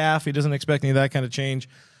 staff. He doesn't expect any of that kind of change.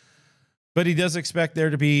 But he does expect there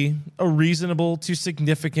to be a reasonable to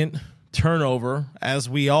significant turnover, as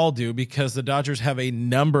we all do, because the Dodgers have a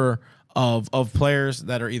number of players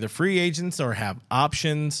that are either free agents or have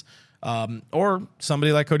options, or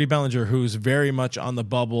somebody like Cody Bellinger, who's very much on the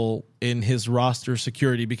bubble in his roster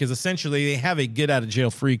security, because essentially they have a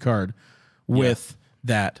get-out-of-jail-free card with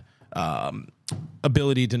that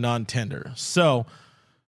ability to non-tender. So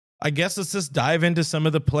I guess let's just dive into some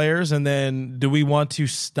of the players, and then do we want to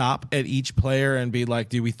stop at each player and be like,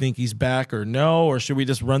 do we think he's back or no? Or should we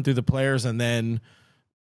just run through the players and then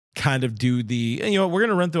kind of do we're going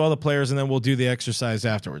to run through all the players and then we'll do the exercise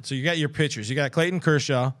afterwards. So you got your pitchers. You got Clayton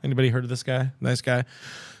Kershaw. Anybody heard of this guy? Nice guy.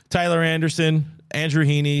 Tyler Anderson, Andrew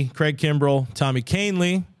Heaney, Craig Kimbrell, Tommy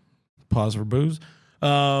Kahnle. Pause for booze.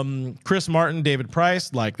 Chris Martin, David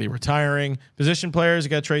Price, likely retiring. Position players, you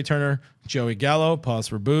got Trey Turner, Joey Gallo, pause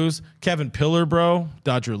for booze. Kevin Pillar,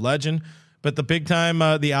 Dodger legend. But the big time,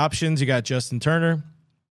 the options, you got Justin Turner,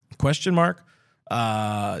 question mark.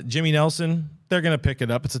 Jimmy Nelson, they're going to pick it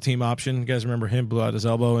up. It's a team option. You guys remember him, blew out his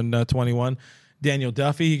elbow in 21. Daniel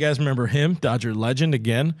Duffy, you guys remember him, Dodger legend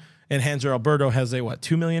again. And Hanser Alberto has a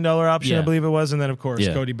 $2 million option, I believe it was. And then, of course,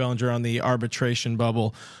 Cody Bellinger on the arbitration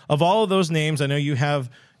bubble. Of all of those names, I know you have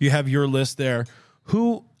your list there.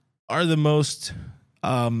 Who are the most,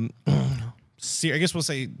 I guess we'll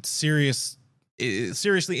say seriously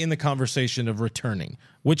in the conversation of returning?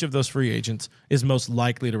 Which of those free agents is most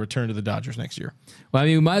likely to return to the Dodgers next year? Well, I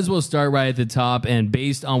mean, we might as well start right at the top. And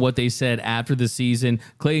based on what they said after the season,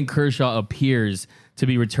 Clayton Kershaw appears to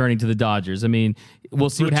be returning to the Dodgers. I mean, we'll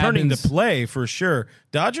see what happens. Returning to play for sure.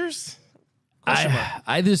 Dodgers?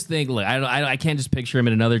 I just think, look, I can't just picture him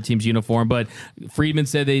in another team's uniform, but Friedman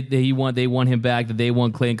said they want him back, that they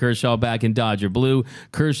want Clayton Kershaw back in Dodger blue.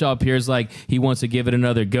 Kershaw appears like he wants to give it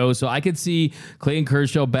another go. So I could see Clayton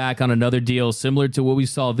Kershaw back on another deal similar to what we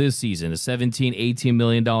saw this season, a $17, $18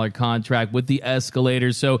 million contract with the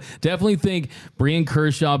escalators. So definitely think bring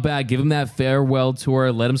Kershaw back, give him that farewell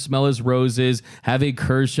tour, let him smell his roses, have a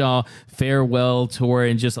Kershaw farewell tour,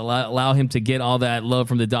 and just allow him to get all that love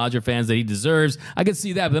from the Dodger fans that he deserves. I could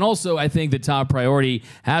see that. But then also, I think the top priority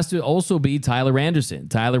has to also be Tyler Anderson.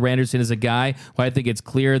 Tyler Anderson is a guy who I think it's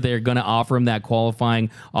clear they're going to offer him that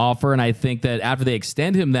qualifying offer. And I think that after they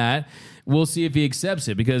extend him that, we'll see if he accepts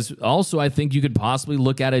it, because also I think you could possibly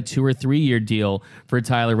look at a 2 or 3 year deal for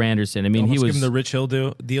Tyler Anderson. I mean, almost he was give him the Rich Hill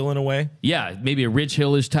deal in a way. Yeah, maybe a Rich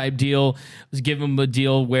Hillish type deal. Just give him a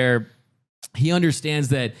deal where he understands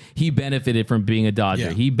that he benefited from being a Dodger. Yeah.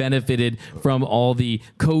 He benefited from all the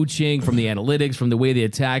coaching, from the analytics, from the way they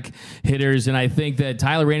attack hitters. And I think that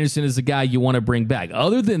Tyler Anderson is the guy you want to bring back.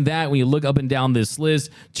 Other than that, when you look up and down this list,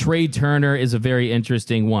 Trey Turner is a very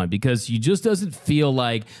interesting one, because you just doesn't feel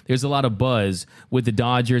like there's a lot of buzz with the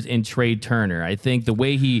Dodgers and Trey Turner. I think the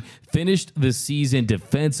way he finished the season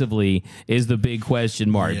defensively is the big question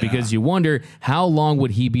mark, because you wonder how long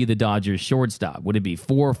would he be the Dodgers shortstop? Would it be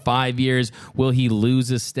 4 or 5 years? Will he lose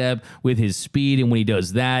a step with his speed? And when he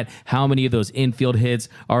does that, how many of those infield hits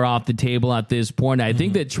are off the table at this point? I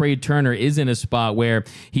think that Trey Turner is in a spot where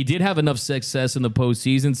he did have enough success in the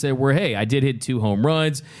postseason, say where, hey, I did hit 2 home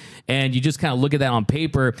runs. And you just kind of look at that on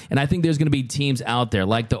paper, and I think there's going to be teams out there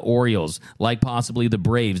like the Orioles, like possibly the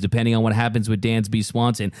Braves, depending on what happens with Dansby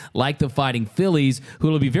Swanson, like the Fighting Phillies, who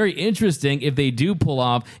will be very interesting if they do pull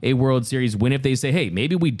off a World Series win, if they say, hey,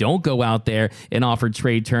 maybe we don't go out there and offer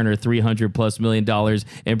Trey Turner $300+ million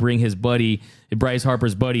and bring his buddy, Bryce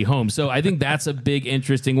Harper's buddy, home. So I think that's a big,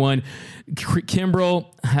 interesting one. Kimbrel,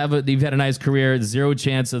 you've had a nice career, 0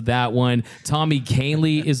 chance of that one. Tommy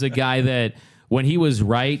Kahnle is a guy that, when he was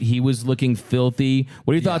right, he was looking filthy.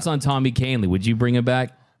 What are your thoughts on Tommy Kahnle? Would you bring him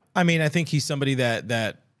back? I mean, I think he's somebody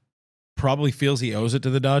that probably feels he owes it to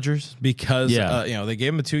the Dodgers, because they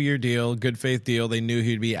gave him a 2-year deal, good faith deal. They knew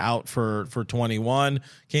he'd be out for 21,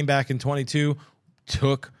 came back in 22,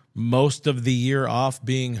 took most of the year off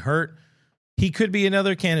being hurt. He could be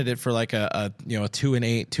another candidate for like a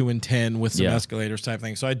 2-8, 2-10 with some escalators type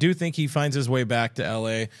thing. So I do think he finds his way back to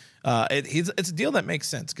LA. It's a deal that makes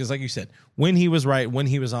sense, because like you said, when he was right, when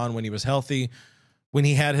he was on, when he was healthy, when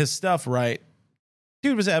he had his stuff right,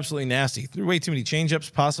 dude was absolutely nasty. Threw way too many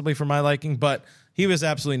changeups, possibly for my liking, but he was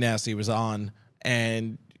absolutely nasty. He was on,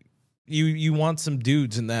 and you want some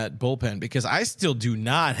dudes in that bullpen, because I still do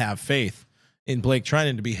not have faith in Blake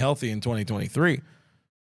Treinen to be healthy in 2023.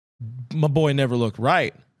 My boy never looked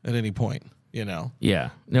right at any point, Yeah,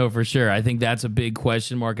 no, for sure. I think that's a big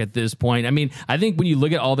question mark at this point. I mean, I think when you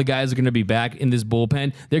look at all the guys that are going to be back in this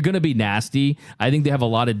bullpen, they're going to be nasty. I think they have a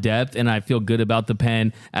lot of depth, and I feel good about the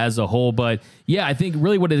pen as a whole. But yeah, I think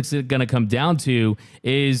really what it's going to come down to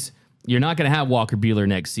is you're not going to have Walker Buehler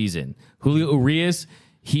next season. Julio Urias,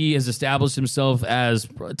 he has established himself as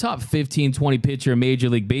a top 15, 20 pitcher in Major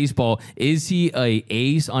League Baseball. Is he a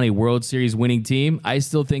ace on a World Series winning team? I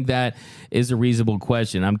still think that is a reasonable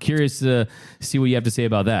question. I'm curious to see what you have to say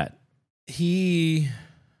about that. It's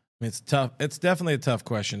tough. It's definitely a tough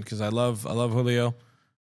question, because I love Julio.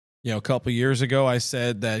 A couple years ago, I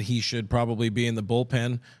said that he should probably be in the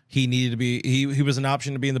bullpen. He needed to be. He was an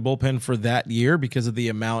option to be in the bullpen for that year because of the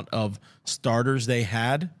amount of starters they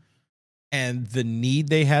had. And the need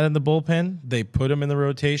they had in the bullpen, they put him in the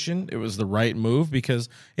rotation. It was the right move, because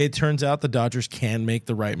it turns out the Dodgers can make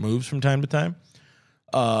the right moves from time to time.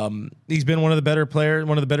 He's been one of the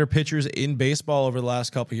better pitchers in baseball over the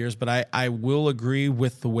last couple of years. But I will agree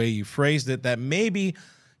with the way you phrased it, that maybe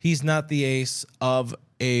he's not the ace of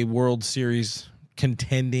a World Series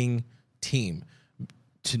contending team.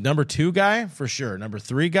 To number 2 guy, for sure. Number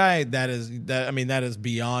 3 guy, that is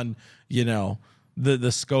beyond,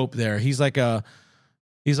 the scope there. He's like a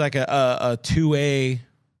 2A,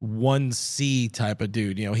 1C type of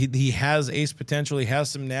dude. He has ace potential. He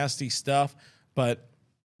has some nasty stuff, but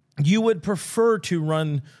you would prefer to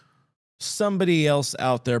run somebody else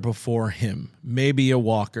out there before him. Maybe a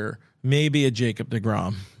Walker, maybe a Jacob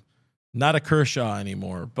deGrom, not a Kershaw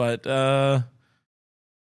anymore. But I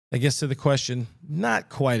guess to the question, not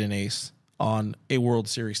quite an ace on a World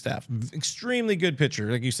Series staff. Extremely good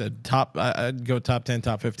pitcher. Like you said, I'd go top 10,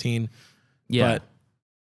 top 15. Yeah. But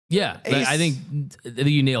Yeah, I think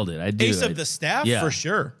you nailed it. I do. Ace of the staff, for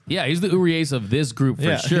sure. Yeah, he's the Uri Ace of this group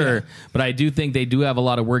for sure. Yeah. But I do think they do have a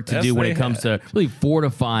lot of work to do when it comes to really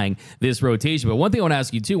fortifying this rotation. But one thing I want to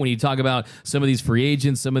ask you, too, when you talk about some of these free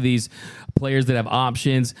agents, some of these players that have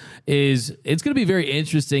options, is it's going to be very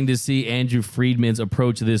interesting to see Andrew Friedman's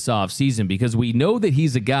approach to this offseason, because we know that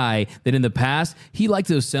he's a guy that in the past, he liked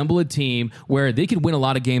to assemble a team where they could win a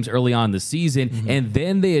lot of games early on in the season, and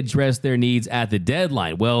then they address their needs at the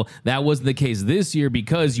deadline. Well, that wasn't the case this year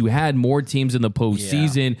because you had more teams in the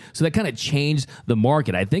postseason, so that kind of changed the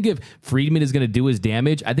market. I think if Friedman is going to do his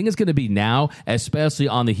damage, I think it's going to be now, especially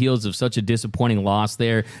on the heels of such a disappointing loss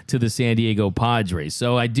there to the San Diego Padres.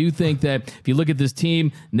 So I do think that if you look at this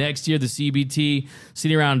team next year, the CBT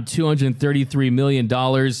sitting around $233 million,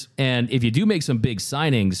 and if you do make some big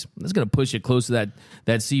signings, that's going to push it close to that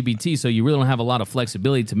CBT, so you really don't have a lot of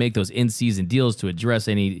flexibility to make those in-season deals to address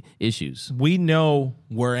any issues. We know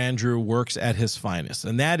where Andrew works at his finest,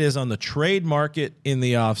 and that is on the trade market in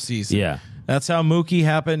the offseason. Yeah. That's how Mookie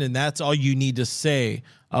happened, and that's all you need to say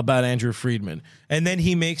about Andrew Friedman. And then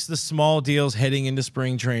he makes the small deals heading into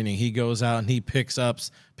spring training. He goes out and he picks up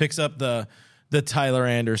the Tyler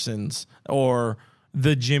Andersons or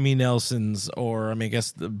the Jimmy Nelsons, or I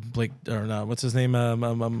guess the Blake, or no, what's his name?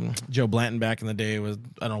 Joe Blanton back in the day was,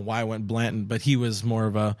 I don't know why I went Blanton, but he was more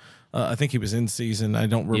of a, I think he was in season. I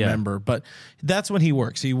don't remember, but that's when he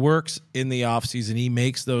works. He works in the off season. He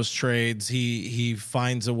makes those trades. He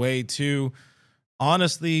finds a way to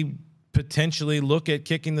honestly potentially look at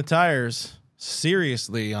kicking the tires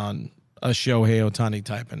seriously on a Shohei Ohtani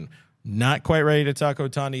type, and not quite ready to talk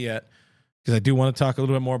Ohtani yet, because I do want to talk a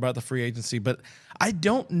little bit more about the free agency, but I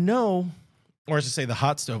don't know, or as to say the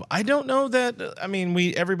hot stove, I don't know that, I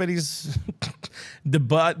mean, everybody's, the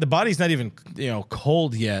body's not even,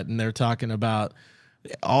 cold yet, and they're talking about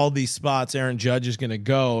all these spots Aaron Judge is going to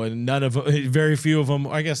go, and very few of them,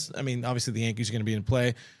 I guess, I mean, obviously the Yankees are going to be in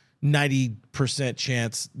play, 90%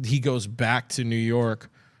 chance he goes back to New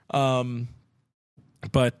York.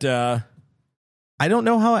 But I don't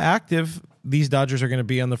know how active these Dodgers are going to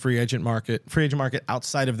be on the free agent market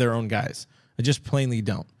outside of their own guys. I just plainly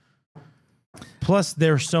don't. Plus,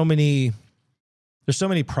 there's so many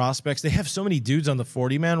prospects. They have so many dudes on the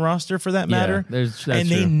 40-man roster, for that matter. That's and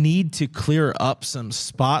true. They need to clear up some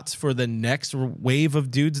spots for the next wave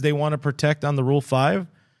of dudes they want to protect on the Rule 5.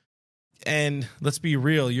 And let's be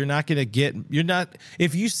real, if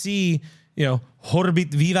you see,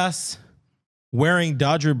 Jorbit Vivas wearing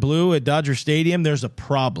Dodger blue at Dodger Stadium, there's a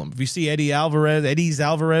problem. If you see Eddie Alvarez,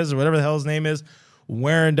 or whatever the hell his name is,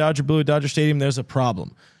 wearing Dodger blue at Dodger Stadium, there's a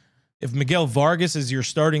problem. If Miguel Vargas is your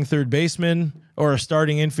starting third baseman or a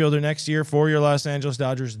starting infielder next year for your Los Angeles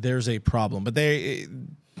Dodgers, there's a problem. But they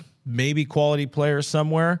may be quality players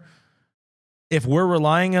somewhere. If we're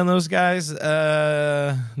relying on those guys,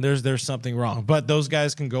 there's something wrong. But those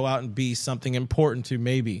guys can go out and be something important to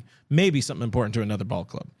maybe something important to another ball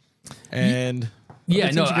club. And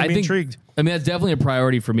I think intrigued. I mean, that's definitely a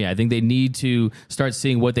priority for me. I think they need to start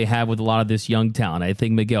seeing what they have with a lot of this young talent. I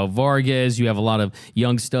think Miguel Vargas, you have a lot of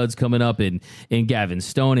young studs coming up in Gavin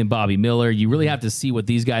Stone and Bobby Miller. You really have to see what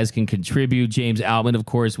these guys can contribute. James Outman, of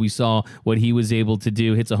course, we saw what he was able to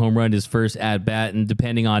do, hits a home run his first at-bat, and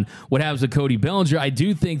depending on what happens with Cody Bellinger, I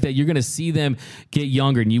do think that you're going to see them get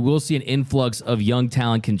younger, and you will see an influx of young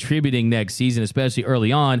talent contributing next season, especially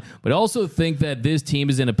early on, but also think that this team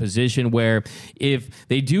is in a position where if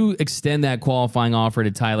they do extend that qualifying offer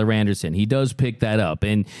to Tyler Anderson, he does pick that up,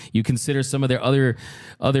 and you consider some of their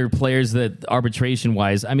other players that arbitration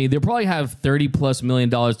wise, I mean, they'll probably have $30+ million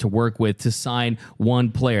to work with to sign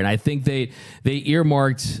one player, and I think they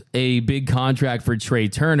earmarked a big contract for Trey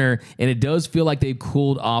Turner, and it does feel like they've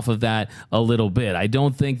cooled off of that a little bit. I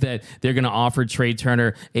don't think that they're going to offer Trey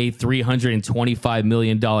Turner a $325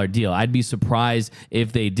 million deal. I'd be surprised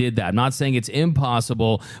if they did that. I'm not saying it's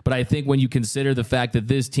impossible, but I think when you consider the fact that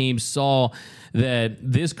this team saw that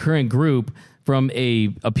this current group, from a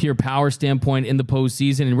pure power standpoint in the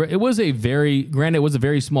postseason, and it was a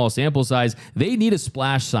very small sample size, they need a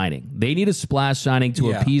splash signing. They need a splash signing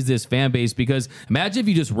to appease this fan base, because imagine if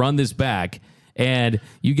you just run this back and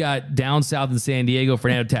you got down south in San Diego,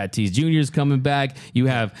 Fernando Tatis Jr. is coming back. You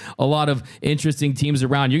have a lot of interesting teams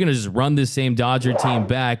around. You're going to just run this same Dodger team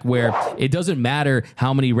back where it doesn't matter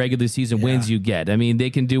how many regular season wins you get. I mean, they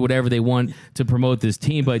can do whatever they want to promote this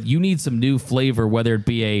team, but you need some new flavor, whether it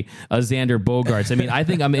be a Xander Bogaerts. I mean, I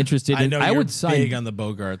think I'm interested in. I would sign big on the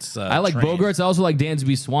Bogaerts. I like train. Bogaerts. I also like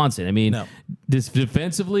Dansby Swanson. I mean, this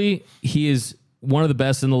defensively, he is one of the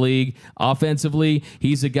best in the league. Offensively,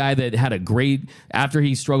 he's a guy that had a great, after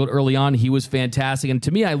he struggled early on, he was fantastic. And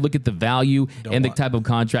to me, I look at the value and the type of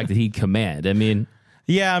contract that he command. I mean,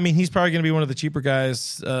 yeah, I mean, he's probably going to be one of the cheaper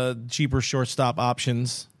guys, cheaper shortstop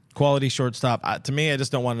options, quality shortstop. To me, I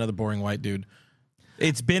just don't want another boring white dude.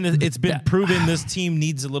 It's been proven this team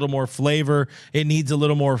needs a little more flavor. It needs a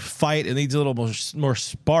little more fight. It needs a little more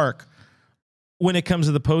spark when it comes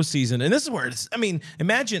to the postseason. And this is where it's, I mean,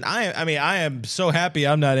 imagine I am so happy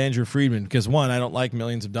I'm not Andrew Friedman because one, I don't like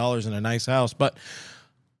millions of dollars in a nice house, but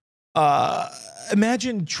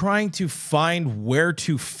imagine trying to find where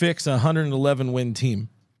to fix a 111 win team.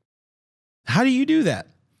 How do you do that?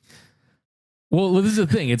 Well, this is the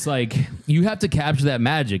thing. It's like you have to capture that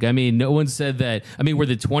magic. I mean, no one said that. I mean, were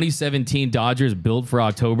the 2017 Dodgers built for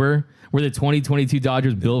October? Were the 2022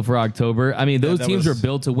 Dodgers built for October? I mean, those teams were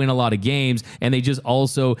built to win a lot of games, and they just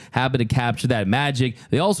also happened to capture that magic.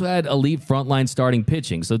 They also had elite frontline starting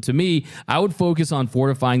pitching. So to me, I would focus on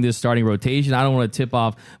fortifying this starting rotation. I don't want to tip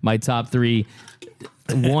off my top three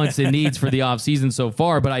wants and needs for the offseason so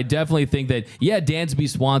far, but I definitely think that, yeah, Dansby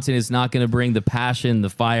Swanson is not going to bring the passion, the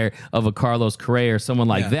fire of a Carlos Correa or someone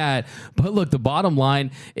like that. But look, the bottom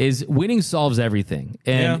line is winning solves everything.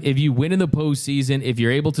 And if you win in the postseason, if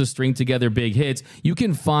you're able to string together big hits, you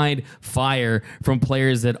can find fire from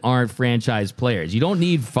players that aren't franchise players. You don't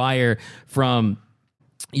need fire from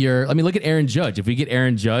look at Aaron Judge. If we get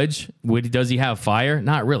Aaron Judge, does he have fire?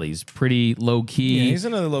 Not really. He's pretty low key. Yeah, he's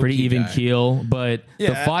another low pretty key even guy. Keel. But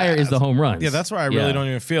the fire is the home runs. Yeah, that's where I really don't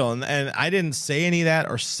even feel. And I didn't say any of that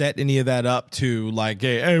or set any of that up to like,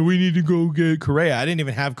 hey, we need to go get Correa. I didn't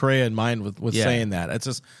even have Correa in mind with saying that. It's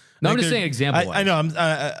just. No, I'm just saying example. I know.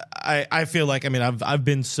 I feel like I've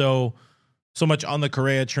been so much on the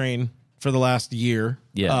Correa train for the last year.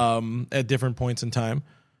 Yeah. At different points in time.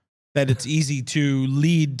 That it's easy to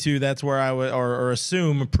lead to that's where I would or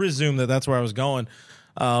presume that that's where I was going.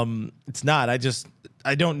 It's not.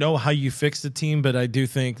 I don't know how you fix the team, but I do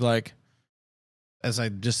think like as I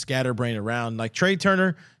just scatterbrain around, like Trey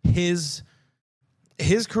Turner, his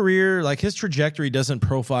career, like his trajectory doesn't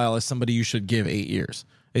profile as somebody you should give 8 years.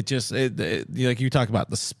 It just like you talk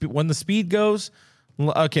about when the speed goes,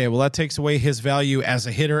 okay, well that takes away his value as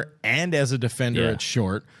a hitter and as a defender at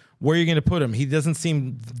short. Where are you going to put him? He doesn't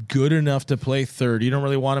seem good enough to play third. You don't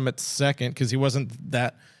really want him at second because he wasn't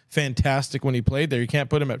that fantastic when he played there. You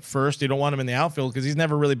can't put him at first. You don't want him in the outfield because he's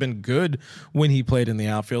never really been good when he played in the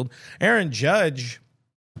outfield. Aaron Judge,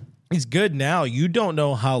 he's good now. You don't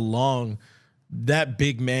know how long that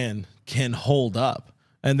big man can hold up.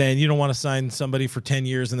 And then you don't want to sign somebody for 10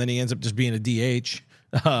 years and then he ends up just being a DH.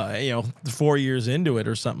 4 years into it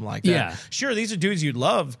or something like that. Yeah. Sure, these are dudes you'd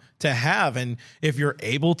love to have. And if you're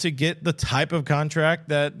able to get the type of contract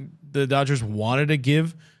that the Dodgers wanted to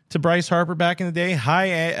give to Bryce Harper back in the day, high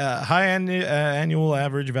annual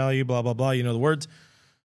average value, blah, blah, blah. You know the words.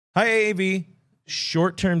 High AAV,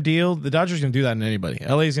 short-term deal. The Dodgers are going to do that on anybody.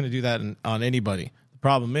 LA is going to do that on anybody. The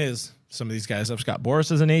problem is some of these guys have Scott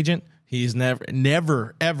Boras as an agent. He's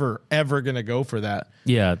never, ever, ever going to go for that.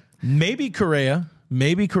 Yeah. Maybe Correa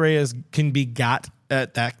can be got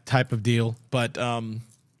at that type of deal, but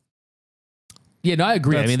yeah, no, I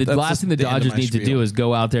agree. I mean, the last thing the Dodgers need to do is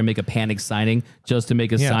go out there and make a panic signing just to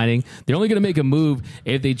make a signing. They're only going to make a move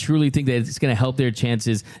if they truly think that it's going to help their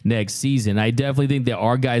chances next season. I definitely think there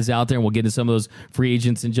are guys out there, and we'll get into some of those free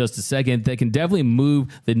agents in just a second, that can definitely move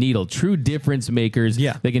the needle. True difference makers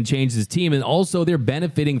that can change this team. And also, they're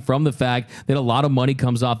benefiting from the fact that a lot of money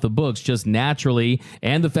comes off the books just naturally,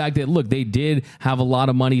 and the fact that, look, they did have a lot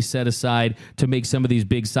of money set aside to make some of these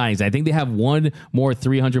big signings. I think they have one more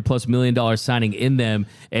 $300+ million signing in them,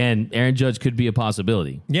 and Aaron Judge could be a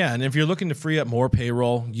possibility. Yeah, and if you're looking to free up more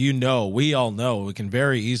payroll, we all know we can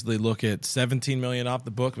very easily look at $17 million off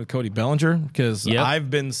the book with Cody Bellinger, because I've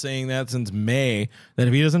been saying that since May, that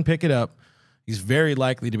if he doesn't pick it up, he's very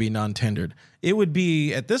likely to be non-tendered. It would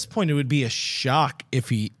be, at this point, it would be a shock if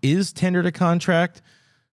he is tendered a contract.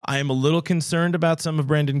 I am a little concerned about some of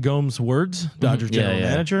Brandon Gomes' words, Dodgers general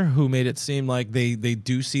manager, who made it seem like they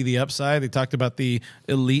do see the upside. They talked about the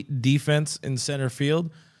elite defense in center field.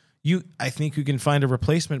 I think you can find a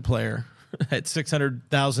replacement player at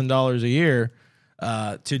 $600,000 a year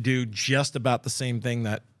to do just about the same thing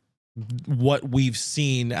that what we've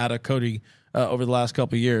seen out of Cody over the last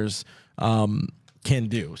couple of years can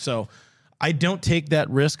do. So I don't take that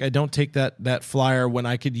risk. I don't take that flyer when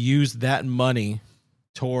I could use that money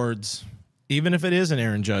towards, even if it is an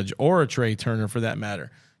Aaron Judge or a Trey Turner for that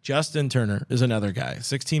matter. Justin Turner is another guy.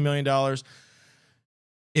 $16 million.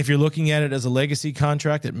 If you're looking at it as a legacy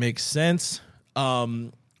contract, it makes sense.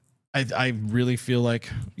 I really feel like,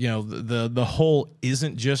 the hole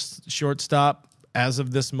isn't just shortstop as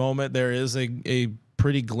of this moment. There is a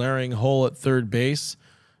pretty glaring hole at third base,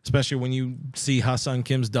 especially when you see Ha-Seong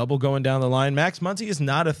Kim's double going down the line. Max Muncy is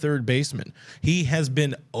not a third baseman. He has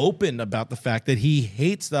been open about the fact that he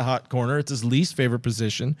hates the hot corner. It's his least favorite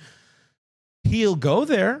position. He'll go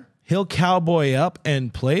there. He'll cowboy up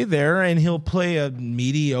and play there, and he'll play a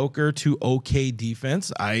mediocre to okay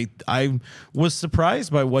defense. I was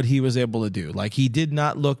surprised by what he was able to do. Like, he did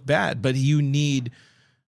not look bad, but you need,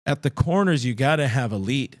 at the corners, you got to have a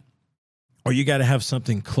lead, or you got to have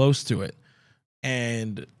something close to it.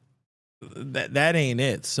 And that ain't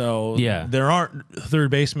it. So there aren't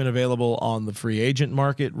third basemen available on the free agent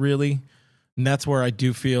market, really. And that's where I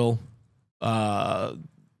do feel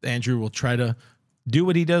Andrew will try to do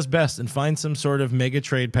what he does best and find some sort of mega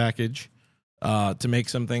trade package to make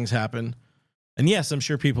some things happen. And yes, I'm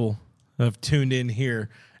sure people have tuned in here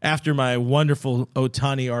after my wonderful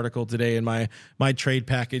Ohtani article today and my trade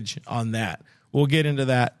package on that. We'll get into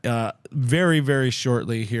that very, very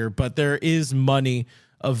shortly here, but there is money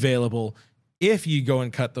available if you go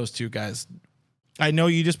and cut those two guys. I know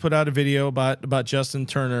you just put out a video about Justin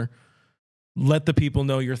Turner. Let the people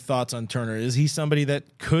know your thoughts on Turner. Is he somebody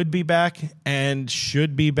that could be back and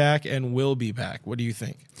should be back and will be back? What do you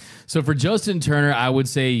think? So for Justin Turner, I would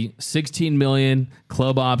say $16 million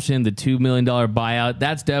club option, the $2 million buyout.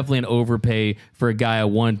 That's definitely an overpay for a guy, a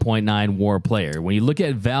 1.9 WAR player. When you look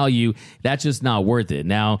at value, that's just not worth it.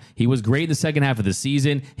 Now, he was great in the second half of the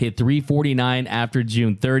season, hit 349 after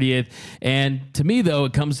June 30th. And to me, though,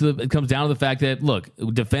 it comes down to the fact that, look,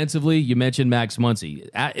 defensively, you mentioned Max Muncy.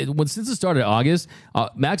 Since the start of August,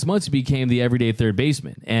 Max Muncy became the everyday third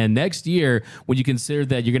baseman. And next year, when you consider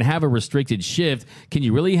that you're going to have a restricted shift, can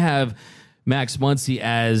you really have Max Muncy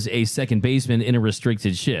as a second baseman in a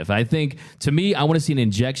restricted shift? I think, to me, I want to see an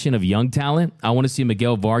injection of young talent. I want to see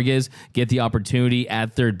Miguel Vargas get the opportunity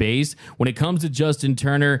at third base. When it comes to Justin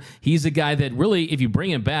Turner, he's a guy that really, if you bring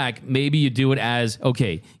him back, maybe you do it as,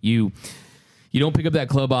 okay, you don't pick up that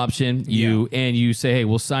club option, and you say, hey,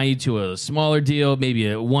 we'll sign you to a smaller deal, maybe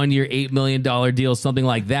a 1 year, $8 million deal, something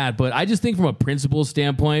like that. But I just think from a principle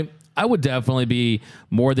standpoint, I would definitely be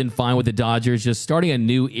more than fine with the Dodgers just starting a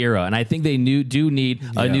new era. And I think they do need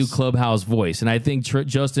a new clubhouse voice. And I think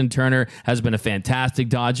Justin Turner has been a fantastic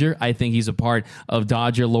Dodger. I think he's a part of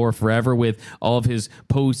Dodger lore forever with all of his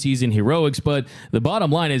postseason heroics. But the bottom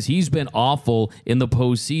line is he's been awful in the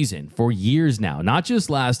postseason for years now. Not just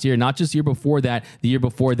last year, not just the year before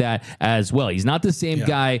that as well. He's not the same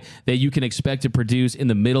guy that you can expect to produce in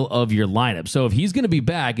the middle of your lineup. So if he's going to be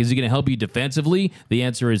back, is he going to help you defensively? The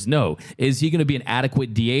answer is no. Is he going to be an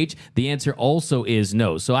adequate DH? The answer also is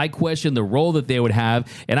no. So I question the role that they would have,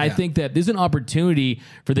 and I think that there's an opportunity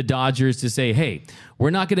for the Dodgers to say, hey,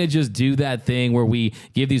 we're not going to just do that thing where we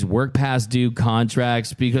give these work past due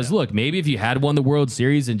contracts because, look, maybe if you had won the World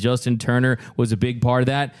Series and Justin Turner was a big part of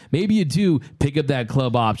that, maybe you do pick up that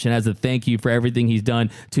club option as a thank you for everything he's done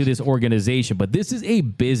to this organization. But this is a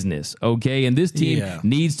business, okay? And this team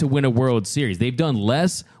needs to win a World Series. They've done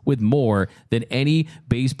less with more than any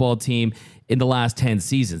baseball team in the last 10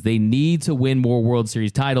 seasons. They need to win more World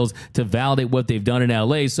Series titles to validate what they've done in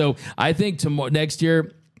LA. So I think next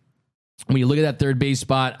year, when you look at that third base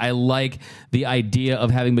spot, I like the idea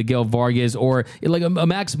of having Miguel Vargas or like a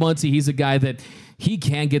Max Muncy. He's a guy that he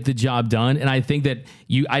can get the job done. And I think that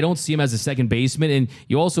I don't see him as a second baseman. And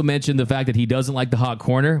you also mentioned the fact that he doesn't like the hot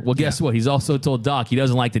corner. Well, guess what? He's also told Doc he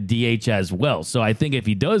doesn't like the DH as well. So I think if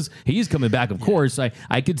he does, he's coming back, of course.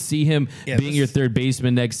 I could see him being your third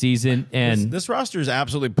baseman next season. And this roster is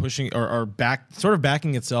absolutely pushing or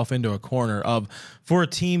backing itself into a corner for a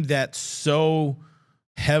team that so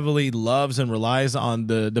heavily loves and relies on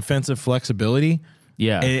the defensive flexibility.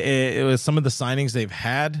 It was some of the signings they've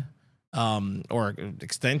had or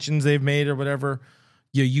extensions they've made or whatever.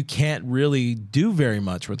 You can't really do very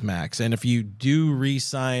much with Max. And if you do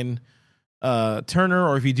re-sign Turner,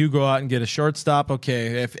 or if you do go out and get a shortstop,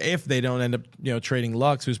 okay, if they don't end up trading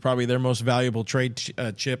Lux, who's probably their most valuable trade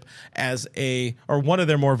chip or one of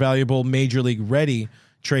their more valuable major league ready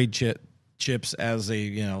trade chips as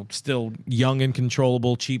a still young and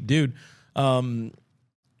controllable cheap dude.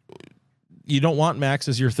 You don't want Max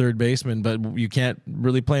as your third baseman, but you can't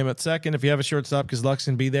really play him at second if you have a shortstop because Lux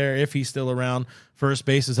can be there if he's still around. First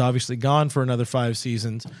base is obviously gone for another 5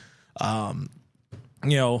 seasons.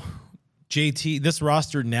 JT, this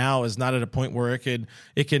roster now is not at a point where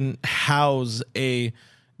it can house a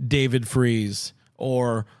David Freese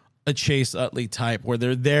or a Chase Utley type where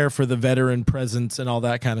they're there for the veteran presence and all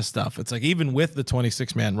that kind of stuff. It's like even with the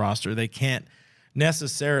 26-man roster, they can't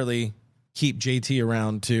necessarily keep JT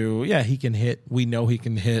around to, he can hit. We know he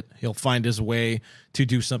can hit. He'll find his way to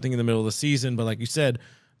do something in the middle of the season. But like you said,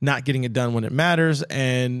 not getting it done when it matters.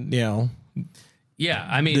 And, I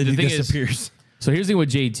mean, the thing disappears. So here's the thing with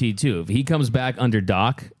JT, too. If he comes back under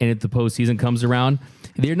Doc and if the postseason comes around,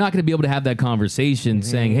 they're not going to be able to have that conversation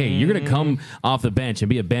saying, hey, you're going to come off the bench and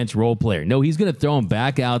be a bench role player. No, he's going to throw him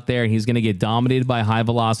back out there, and he's going to get dominated by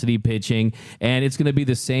high-velocity pitching, and it's going to be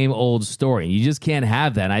the same old story. You just can't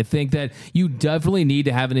have that. And I think that you definitely need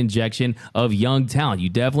to have an injection of young talent. You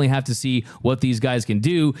definitely have to see what these guys can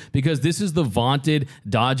do because this is the vaunted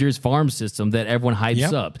Dodgers farm system that everyone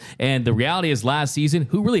hypes up. And the reality is last season,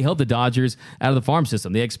 who really helped the Dodgers out of the farm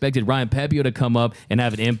system? They expected Ryan Pepiot to come up and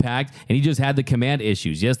have an impact, and he just had the command issues.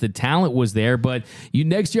 Yes, the talent was there, but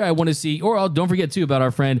next year I want to see, don't forget too about our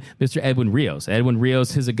friend, Mr. Edwin Rios. Edwin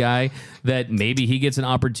Rios is a guy that maybe he gets an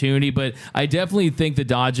opportunity, but I definitely think the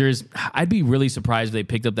Dodgers, I'd be really surprised if they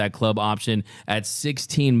picked up that club option at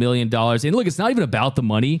 $16 million. And look, it's not even about the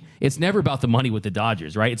money. It's never about the money with the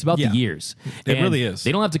Dodgers, right? It's about the years. It really is.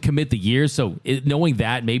 They don't have to commit the years, so knowing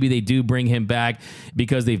that, maybe they do bring him back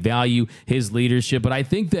because they value his leadership. But I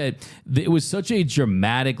think that it was such a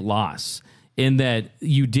dramatic loss in that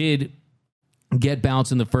you did get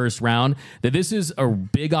bounced in the first round, that this is a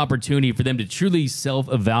big opportunity for them to truly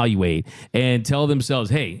self-evaluate and tell themselves,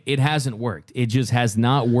 hey, it hasn't worked. It just has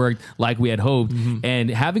not worked like we had hoped. And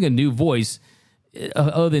having a new voice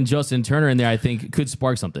other than Justin Turner in there, I think could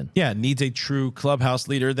spark something. Yeah, needs a true clubhouse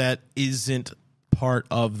leader that isn't part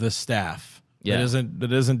of the staff. Yeah.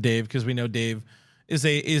 That isn't Dave, because we know Dave is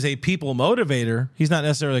a people motivator. He's not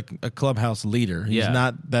necessarily a clubhouse leader. He's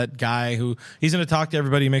not that guy who he's going to talk to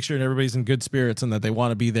everybody, make sure everybody's in good spirits and that they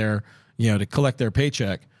want to be there, to collect their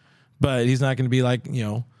paycheck. But he's not going to be like,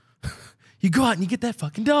 you go out and you get that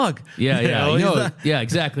fucking dog. Yeah,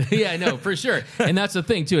 exactly. Yeah, no, for sure. And that's the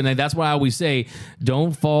thing too. And that's why I always say,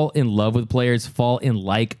 don't fall in love with players, fall in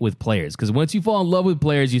like with players. Because once you fall in love with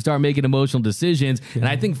players, you start making emotional decisions. And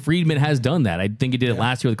I think Friedman has done that. I think he did it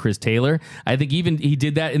last year with Chris Taylor. I think even he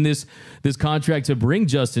did that in this contract to bring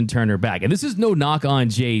Justin Turner back. And this is no knock on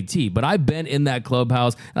JT, but I've been in that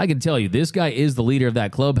clubhouse, and I can tell you, this guy is the leader of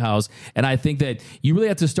that clubhouse. And I think that you really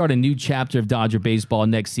have to start a new chapter of Dodger baseball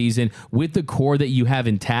next season with the core that you have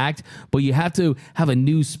intact, but you have to have a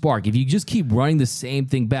new spark. If you just keep running the same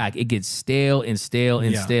thing back, it gets stale and stale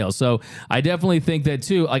and stale. So I definitely think that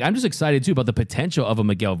too. Like, I'm just excited too about the potential of a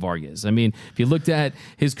Miguel Vargas. I mean, if you looked at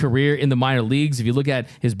his career in the minor leagues, if you look at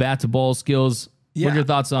his bat to ball skills, what are your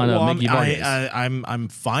thoughts on Miggy Vargas? I'm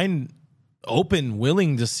fine,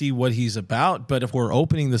 willing to see what he's about. But if we're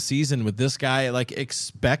opening the season with this guy, like,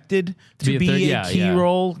 expected to be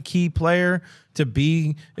a key player, to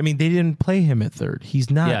be, I mean, they didn't play him at third. He's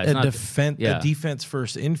not a defense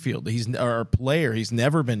first infield. He's a player. He's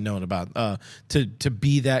never been known about to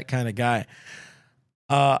be that kind of guy.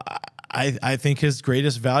 I think his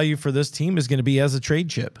greatest value for this team is going to be as a trade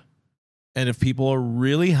chip. And if people are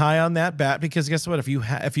really high on that bat, because guess what? If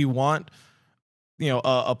you want,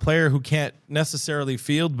 a player who can't necessarily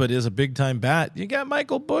field but is a big time bat, you got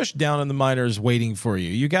Michael Busch down in the minors waiting for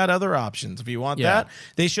you. You got other options. If you want that,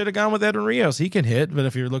 they should have gone with Edwin Rios. He can hit, but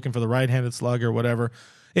if you're looking for the right-handed slug or whatever,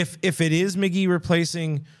 if it is Miggy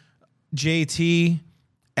replacing JT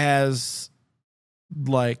as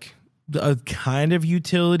like a kind of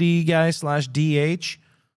utility guy / DH,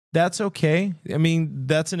 that's okay. I mean,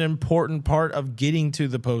 that's an important part of getting to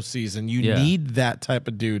the postseason. You need that type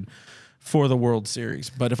of dude for the World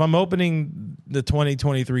Series. But if I'm opening the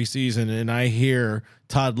 2023 season and I hear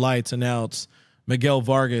Todd Lights announce Miguel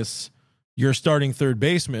Vargas, your starting third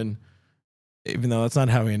baseman, even though that's not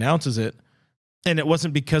how he announces it, and it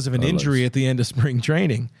wasn't because of an injury at the end of spring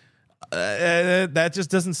training, that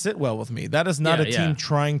just doesn't sit well with me. That is not a team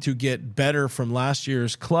trying to get better from last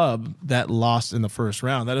year's club that lost in the first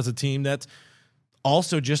round. That is a team that's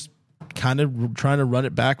also just kind of trying to run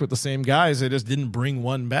it back with the same guys. They just didn't bring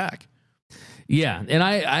one back. Yeah, and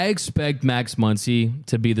I expect Max Muncy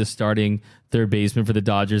to be the starting third baseman for the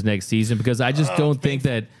Dodgers next season, because I just don't think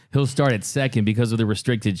that he'll start at second because of the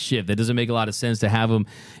restricted shift. That doesn't make a lot of sense to have him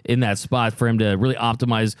in that spot for him to really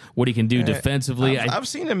optimize what he can do defensively. I've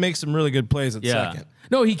seen him make some really good plays at second.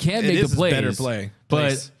 No, he can make the plays. Better play.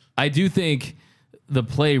 But I do think the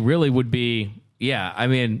play really would be, I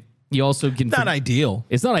mean, you also can... Not ideal.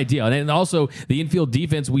 It's not ideal. And also, the infield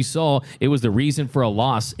defense we saw, it was the reason for a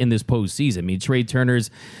loss in this postseason. I mean, Trey Turner's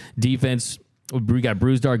defense We got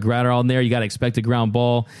Bruce Dart, Gratterall in there. You got to expect a ground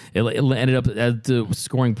ball. It ended up at the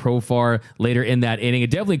scoring Profar later in that inning. It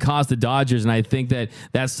definitely cost the Dodgers, and I think that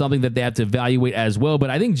that's something that they have to evaluate as well. But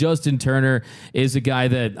I think Justin Turner is a guy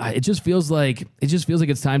that it just feels like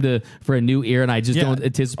it's time for a new era, and I just don't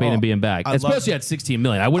anticipate him being back, especially at $16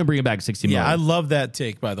 million. I wouldn't bring him back at $16 million. Yeah, I love that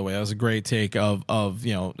take. By the way, that was a great take of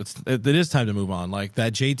it is time to move on. Like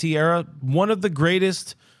that JT era, one of the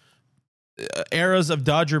greatest eras of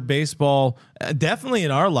Dodger baseball, definitely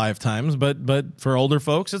in our lifetimes, but for older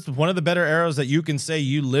folks, it's one of the better eras that you can say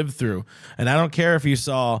you lived through. And I don't care if you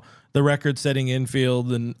saw the record-setting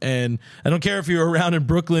infield, and I don't care if you were around in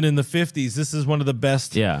Brooklyn in the 50s. This is one of the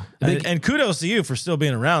best. Yeah, and kudos to you for still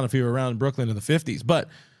being around if you were around in Brooklyn in the 50s. But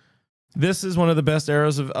this is one of the best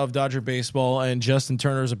eras of Dodger baseball, and Justin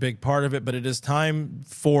Turner is a big part of it. But it is time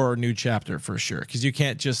for a new chapter for sure, because you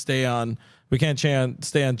can't just stay on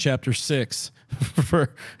chapter 6 for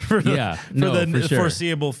the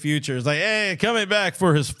foreseeable future. It's like, hey, coming back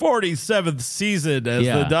for his 47th season as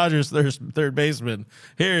the Dodgers third baseman.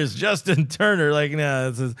 Here's Justin Turner. Like,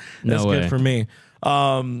 that's good for me.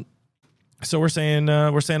 So we're saying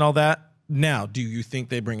all that. Now, do you think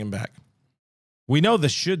they bring him back? We know the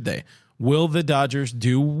should they. Will the Dodgers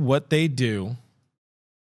do what they do,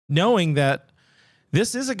 knowing that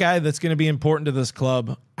this is a guy that's going to be important to this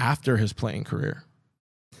club after his playing career?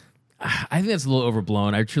 I think that's a little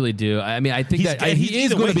overblown. I truly do. I mean, I think he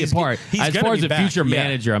is going to be a part. As far as a future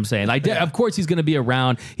manager, I'm saying, of course, he's going to be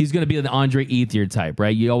around. He's going to be an Andre Ethier type,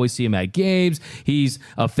 right? You always see him at games. He's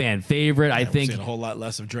a fan favorite. I think a whole lot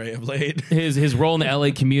less of Dre of late. His role in the LA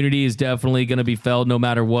community is definitely going to be felt no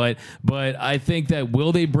matter what. But I think that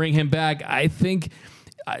will they bring him back? I think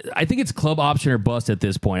it's club option or bust at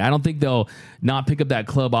this point. I don't think they'll not pick up that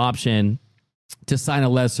club option to sign a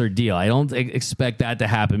lesser deal. I don't expect that to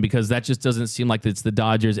happen, because that just doesn't seem like it's the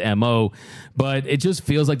Dodgers' MO. But it just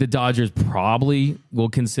feels like the Dodgers probably will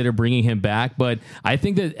consider bringing him back. But I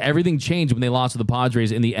think that everything changed when they lost to the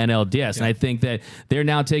Padres in the NLDS. Yeah. And I think that they're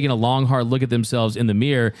now taking a long, hard look at themselves in the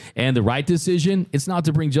mirror. And the right decision, it's not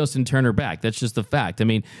to bring Justin Turner back. That's just the fact. I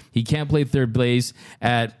mean, he can't play third base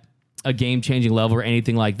at a game-changing level or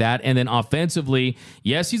anything like that. And then offensively,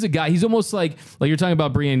 yes, he's a guy. He's almost like you're talking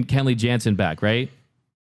about bringing Kenley Jansen back, right?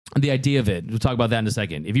 The idea of it, we'll talk about that in a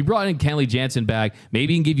second. If you brought in Kenley Jansen back,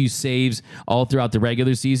 maybe he can give you saves all throughout the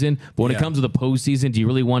regular season. But when it comes to the postseason, do you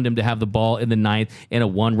really want him to have the ball in the ninth in a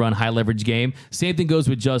one-run high-leverage game? Same thing goes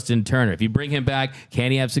with Justin Turner. If you bring him back,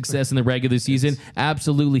 can he have success in the regular season?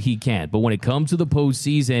 Absolutely he can. But when it comes to the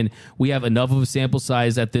postseason, we have enough of a sample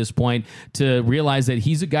size at this point to realize that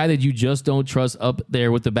he's a guy that you just don't trust up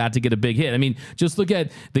there with the bat to get a big hit. I mean, just look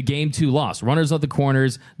at the Game 2 loss. Runners off the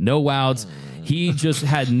corners, no outs. He just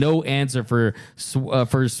had no answer for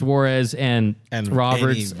Suarez and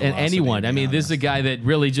Roberts and anyone. I mean, this is a guy that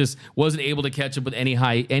really just wasn't able to catch up with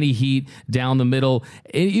any heat down the middle,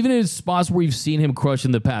 even in spots where we've seen him crush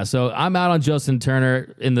in the past. So I'm out on Justin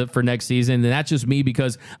Turner for next season, and that's just me,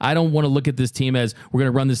 because I don't want to look at this team as we're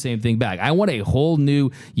going to run the same thing back. I want a whole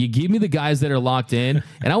new. You give me the guys that are locked in,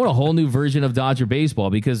 and I want a whole new version of Dodger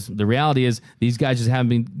baseball, because the reality is these guys just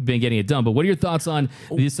haven't been getting it done. But what are your thoughts on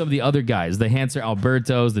some of the other guys, the Hanser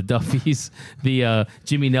Albertos, the Duffys, the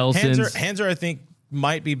Jimmy Nelsons? Hanser, I think,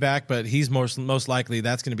 might be back, but he's most likely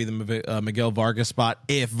that's going to be the Miguel Vargas spot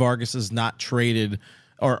if Vargas is not traded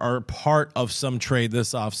or part of some trade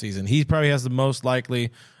this offseason. He probably has the most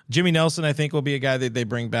likely. Jimmy Nelson, I think, will be a guy that they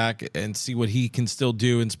bring back and see what he can still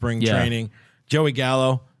do in spring training. Joey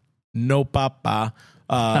Gallo, no papa.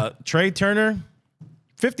 Trey Turner,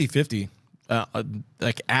 50-50,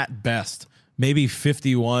 like at best. Maybe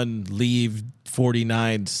 51 leave,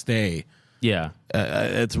 49 stay. Yeah,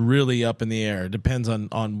 it's really up in the air. It depends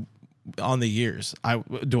on the years.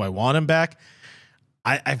 Do I want him back?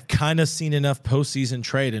 I've kind of seen enough postseason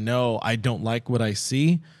trade to know I don't like what I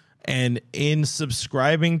see. And in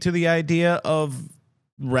subscribing to the idea of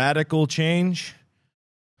radical change,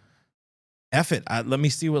 F it. Let me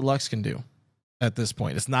see what Lux can do at this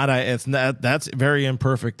point. It's not. That's very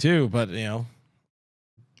imperfect too. But I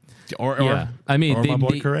mean, my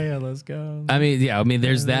boy Correa, let's go. I mean,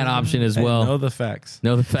 there's that option as well. Know the facts.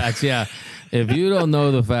 Yeah. If you don't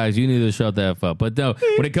know the facts, you need to shut that F up. But no,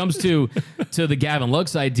 when it comes to the Gavin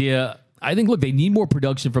Lux idea, I think, look, they need more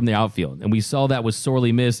production from the outfield, and we saw that was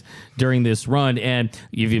sorely missed during this run. And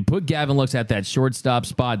if you put Gavin Lux at that shortstop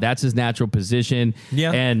spot, that's his natural position,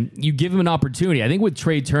 and you give him an opportunity. I think with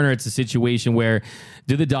Trey Turner, it's a situation where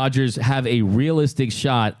do the Dodgers have a realistic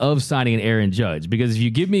shot of signing an Aaron Judge? Because if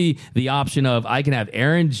you give me the option of I can have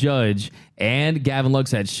Aaron Judge and Gavin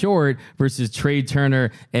Lux at short versus Trey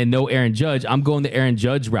Turner and no Aaron Judge, I'm going the Aaron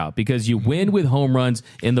Judge route because you win with home runs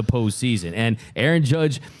in the postseason. And Aaron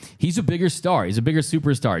Judge, he's a bigger star. He's a bigger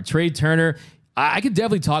superstar. Trey Turner, I could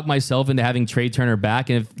definitely talk myself into having Trey Turner back.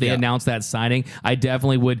 And if they announce that signing, I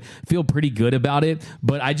definitely would feel pretty good about it.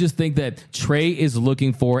 But I just think that Trey is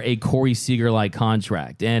looking for a Corey Seager-like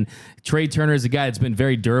contract. And Trey Turner is a guy that's been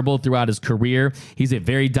very durable throughout his career. He's a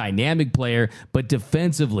very dynamic player, but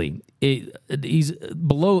defensively, he's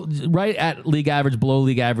right at league average, below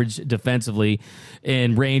league average defensively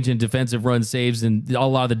in range and defensive run saves and a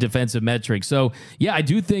lot of the defensive metrics. So, yeah, I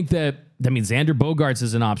do think that, Xander Bogaerts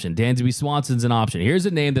is an option. Dansby Swanson's an option. Here's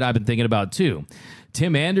a name that I've been thinking about too.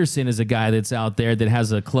 Tim Anderson is a guy that's out there that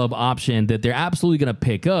has a club option that they're absolutely going to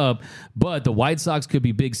pick up, but the White Sox could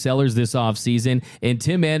be big sellers this offseason. And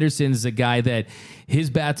Tim Anderson is a guy that his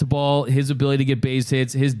bat to ball, his ability to get base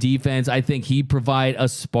hits, his defense, I think he provide a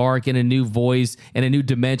spark and a new voice and a new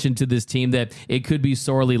dimension to this team that it could be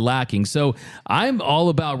sorely lacking. So I'm all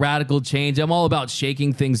about radical change. I'm all about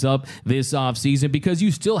shaking things up this offseason because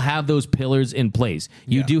you still have those pillars in place.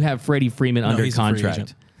 You do have Freddie Freeman under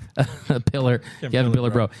contract. A pillar. You have a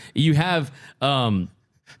pillar, bro. You have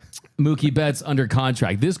Mookie Betts under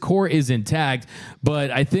contract. This core is intact,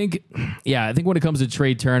 but I think when it comes to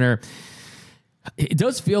Trey Turner, it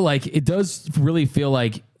does really feel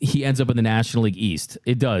like he ends up in the National League East.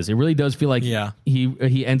 It does. It really does feel like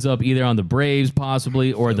he ends up either on the Braves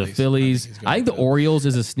possibly or the Phillies. I think the Orioles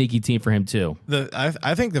is a sneaky team for him too.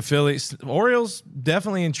 I think the Phillies, Orioles,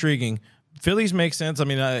 definitely intriguing. Phillies make sense. I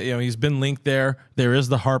mean, he's been linked there. There is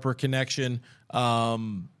the Harper connection. If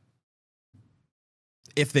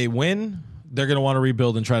they win, they're going to want to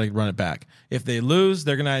rebuild and try to run it back. If they lose,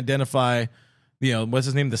 they're going to identify, what's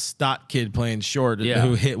his name? The Stott kid playing short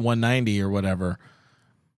who hit 190 or whatever.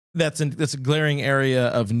 That's a glaring area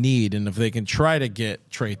of need. And if they can try to get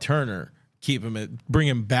Trey Turner, bring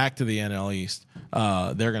him back to the NL East,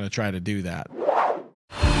 they're going to try to do that.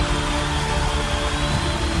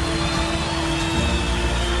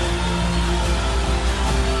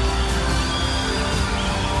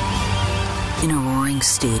 In a roaring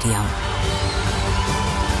stadium,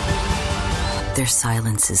 their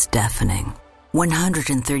silence is deafening.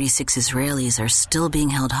 136 Israelis are still being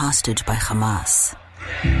held hostage by Hamas.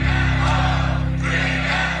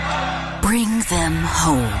 Bring them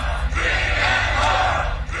home.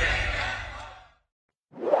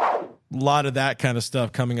 A lot of that kind of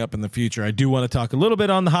stuff coming up in the future. I do want to talk a little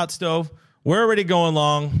bit on the hot stove. We're already going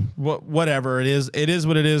long. Whatever it is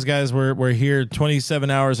what it is, guys. We're here 27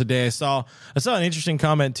 hours a day. I saw an interesting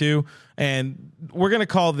comment too, and we're gonna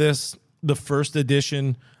call this the first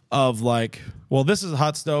edition of this is a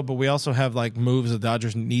hot stove, but we also have moves the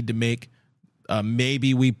Dodgers need to make.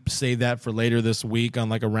 Maybe we save that for later this week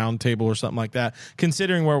on a round table or something like that.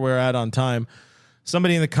 Considering where we're at on time.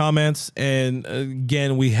 Somebody in the comments, and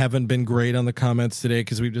again, we haven't been great on the comments today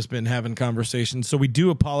because we've just been having conversations. So we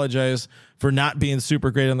do apologize for not being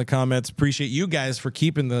super great on the comments. Appreciate you guys for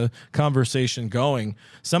keeping the conversation going.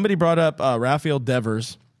 Somebody brought up Rafael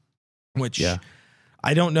Devers, which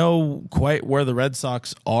I don't know quite where the Red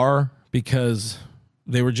Sox are because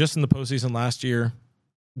they were just in the postseason last year.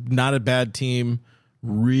 Not a bad team,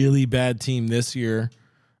 really bad team this year.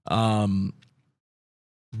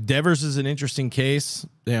 Devers is an interesting case,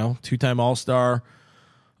 two-time All-Star.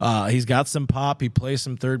 He's got some pop. He plays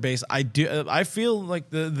some third base. I feel like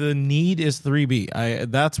the need is 3B.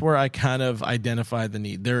 That's where I kind of identify the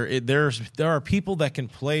need. There are people that can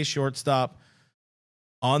play shortstop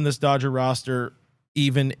on this Dodger roster,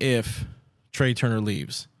 even if Trey Turner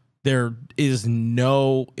leaves. There is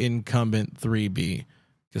no incumbent 3B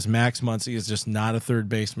because Max Muncy is just not a third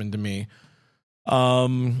baseman to me.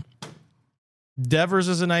 Devers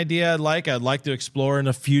is an idea I'd like to explore in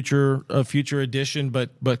a future edition,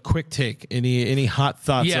 but quick take. Any hot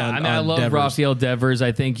thoughts on I love Devers? Rafael Devers.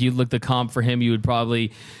 I think you look the comp for him, you would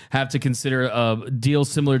probably have to consider a deal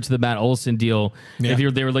similar to the Matt Olson deal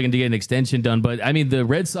if they were looking to get an extension done. But I mean, the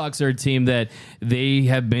Red Sox are a team that they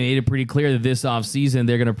have made it pretty clear that this offseason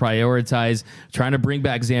they're going to prioritize trying to bring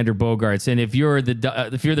back Xander Bogaerts. And if you're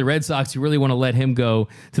the Red Sox, you really want to let him go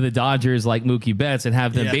to the Dodgers like Mookie Betts and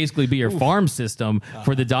have them basically be your farm system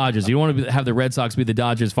for the Dodgers. You don't want to have the Red Sox be the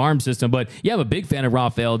Dodgers farm system. But I'm a big fan of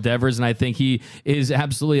Rafael Devers, and I think he is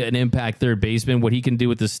absolutely an impact third baseman. What he can do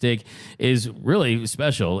with the stick is really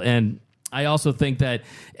special. And I also think that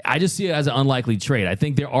I just see it as an unlikely trade. I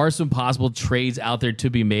think there are some possible trades out there to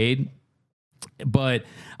be made, but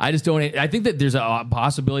I just don't. I think that there's a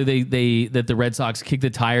possibility that the Red Sox kick the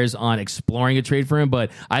tires on exploring a trade for him. But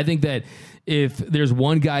I think that if there's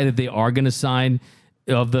one guy that they are going to sign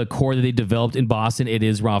of the core that they developed in Boston, it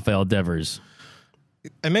is Rafael Devers.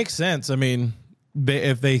 It makes sense. I mean,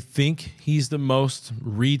 if they think he's the most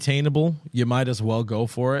retainable, you might as well go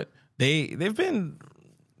for it. They've been,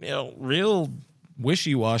 real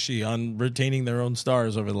wishy-washy on retaining their own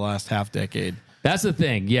stars over the last half decade. That's the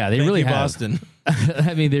thing. Yeah, they really have. Boston.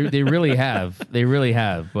 I mean, they really have. They really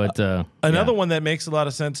have. But another one that makes a lot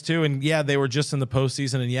of sense too. And yeah, they were just in the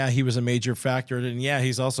postseason, and yeah, he was a major factor. And yeah,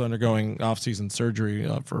 he's also undergoing offseason surgery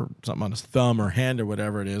for something on his thumb or hand or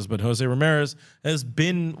whatever it is. But Jose Ramirez has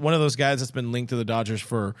been one of those guys that's been linked to the Dodgers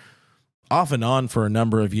for off and on for a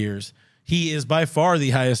number of years. He is by far the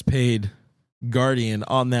highest paid Guardian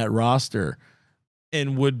on that roster,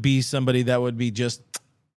 and would be somebody that would be just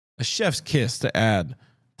a chef's kiss to add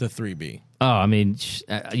to 3B. Oh, I mean,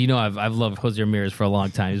 I've loved Jose Ramirez for a long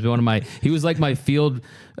time. He's been one of my. He was like my field.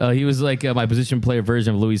 He was like my position player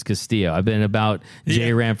version of Luis Castillo. I've been about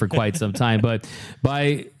J-Ram for quite some time, but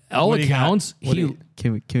by all accounts,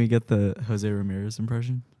 can we get the Jose Ramirez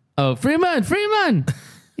impression? Oh, Freeman.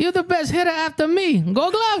 You're the best hitter after me. Go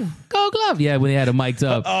glove. Yeah, when they had him mic'd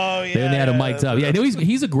up. Oh, yeah. When they had him mic'd up. Yeah, no,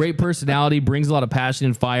 he's a great personality, brings a lot of passion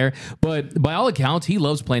and fire. But by all accounts, he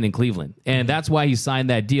loves playing in Cleveland. And that's why he signed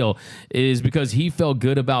that deal, is because he felt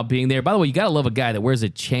good about being there. By the way, you got to love a guy that wears a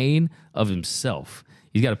chain of himself.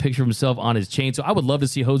 He's got a picture of himself on his chain. So I would love to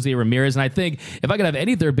see Jose Ramirez. And I think if I could have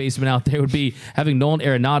any third baseman out there, it would be having Nolan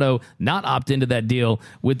Arenado not opt into that deal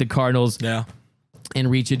with the Cardinals. Yeah. And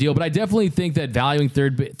reach a deal. But I definitely think that valuing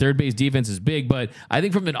third base defense is big. But I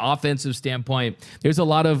think from an offensive standpoint, there's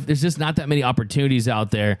just not that many opportunities out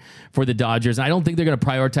there for the Dodgers. And I don't think they're going to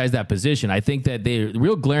prioritize that position. I think that the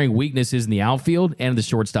real glaring weakness is in the outfield and the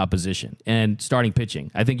shortstop position and starting pitching.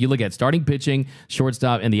 I think you look at starting pitching,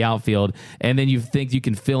 shortstop, and the outfield, and then you think you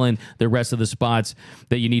can fill in the rest of the spots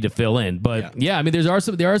that you need to fill in. But yeah, I mean, there are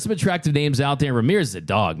some attractive names out there. Ramirez is a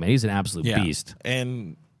dog, man. He's an absolute beast.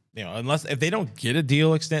 And unless if they don't get a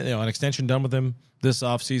deal an extension done with him this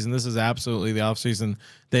offseason, this is absolutely the offseason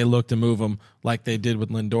they look to move him like they did with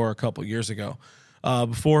Lindor a couple years ago.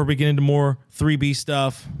 Before we get into more 3B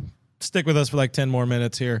stuff, stick with us for like 10 more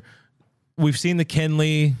minutes here. We've seen the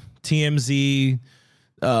Kenley, TMZ,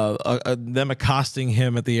 them accosting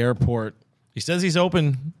him at the airport. He says he's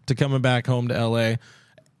open to coming back home to LA.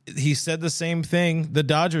 He said the same thing. The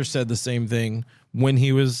Dodgers said the same thing when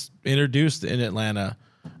he was introduced in Atlanta.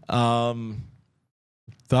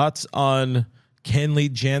 Thoughts on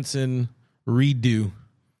Kenley Jansen redo?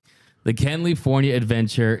 The California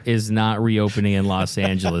adventure is not reopening in Los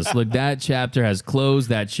Angeles. Look, that chapter has closed.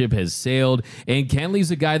 That ship has sailed. And Kenley's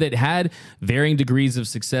a guy that had varying degrees of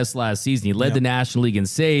success last season. He led the National League in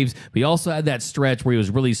saves, but he also had that stretch where he was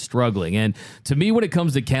really struggling. And to me, when it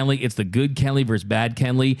comes to Kenley, it's the good Kenley versus bad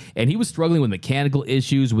Kenley. And he was struggling with mechanical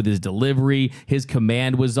issues with his delivery. His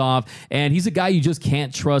command was off. And he's a guy you just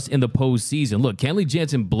can't trust in the postseason. Look, Kenley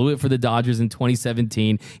Jansen blew it for the Dodgers in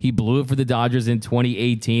 2017. He blew it for the Dodgers in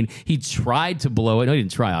 2018. He tried to blow it. No, he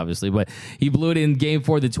didn't try, obviously, but he blew it in Game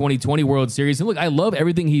 4 of the 2020 World Series. And look, I love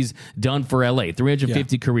everything he's done for LA.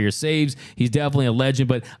 350 career saves. He's definitely a legend,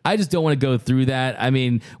 but I just don't want to go through that. I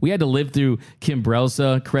mean, we had to live through Kim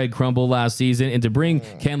Brelsa, Craig Crumble last season, and to bring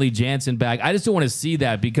Kenley Jansen back, I just don't want to see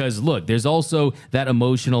that because, look, there's also that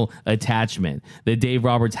emotional attachment that Dave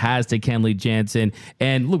Roberts has to Kenley Jansen.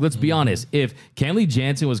 And look, let's be honest. If Kenley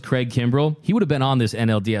Jansen was Craig Kimbrell, he would have been on this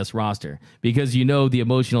NLDS roster because the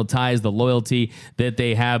emotional ties, the loyalty that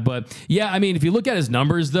they have. But yeah, I mean, if you look at his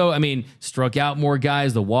numbers though, I mean, struck out more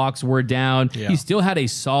guys, the walks were down. He still had a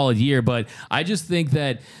solid year, but I just think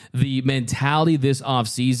that the mentality this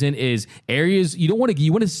offseason is areas you want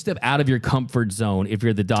to step out of your comfort zone if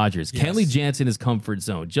you're the Dodgers. Kenley Jansen is comfort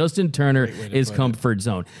zone. Justin Turner is comfort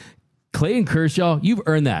zone. Clayton Kershaw, you've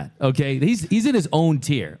earned that, okay? He's in his own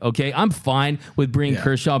tier, okay? I'm fine with bringing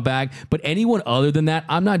Kershaw back, but anyone other than that,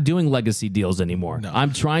 I'm not doing legacy deals anymore. No.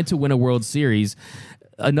 I'm trying to win a World Series,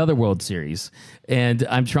 another World Series, and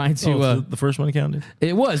I'm trying to... the first one counted?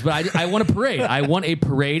 It was, but I want a parade. I want a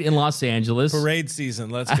parade in Los Angeles. Parade season,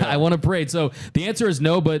 let's go. I want a parade. So the answer is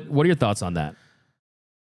no, but what are your thoughts on that?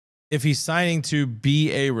 If he's signing to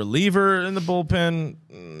be a reliever in the bullpen,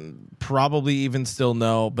 probably even still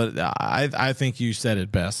no. But I think you said it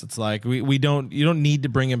best. It's like you don't need to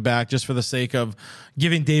bring him back just for the sake of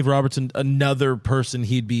giving Dave Robertson another person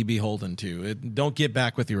he'd be beholden to. Don't get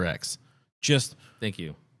back with your ex. Just thank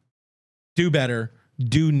you. Do better.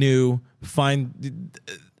 Do new. Find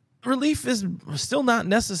relief is still not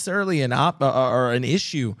necessarily an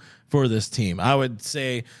issue for this team. I would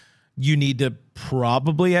say you need to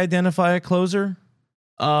probably identify a closer.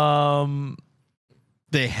 They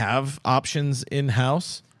have options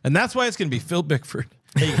in-house. And that's why it's going to be Phil Bickford.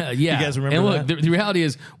 Hey, yeah. You guys remember and look, that? The reality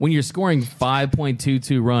is when you're scoring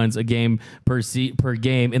 5.22 runs a game per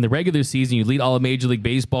game in the regular season, you lead all of Major League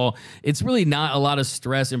Baseball. It's really not a lot of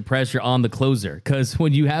stress and pressure on the closer because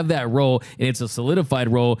when you have that role and it's a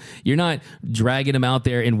solidified role, you're not dragging them out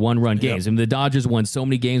there in one-run games. I mean, the Dodgers won so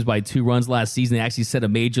many games by 2 runs last season. They actually set a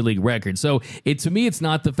Major League record. So to me, it's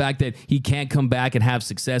not the fact that he can't come back and have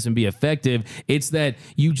success and be effective. It's that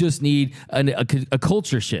you just need a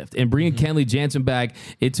culture shift. And bringing Kenley Jansen back,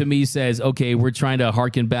 it to me says, okay, we're trying to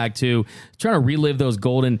harken back to trying to relive those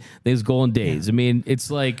golden days. I mean, it's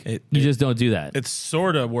like you just don't do that. It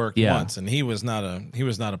sort of worked once, and he was not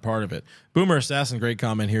a part of it. Boomer Assassin, great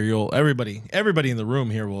comment here. Everybody in the room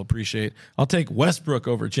here will appreciate. I'll take Westbrook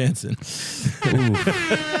over Jansen.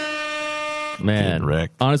 Man,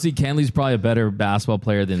 honestly, Kenley's probably a better basketball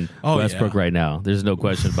player than Westbrook right now. There's no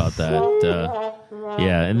question about that.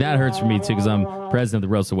 Yeah, and that hurts for me too because I'm president of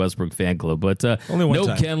the Russell Westbrook fan club. But only one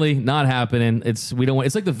time. Kenley, not happening. It's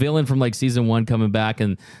like the villain from like season 1 coming back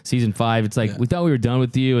in season 5. It's like we thought we were done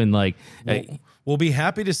with you, and like we'll be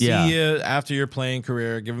happy to see you after your playing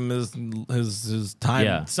career. Give him his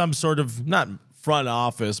time, some sort of not front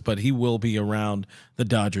office, but he will be around the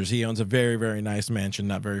Dodgers. He owns a very, very nice mansion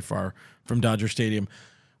not very far from Dodger Stadium.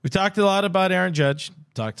 We talked a lot about Aaron Judge.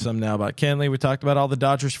 Talked some now about Kenley. We talked about all the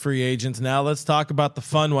Dodgers free agents. Now let's talk about the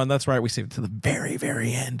fun one. That's right. We saved it to the very,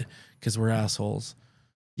 very end because we're assholes.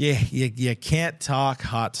 Yeah, you can't talk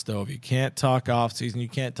hot stove. You can't talk offseason. You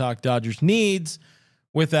can't talk Dodgers needs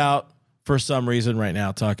without, for some reason right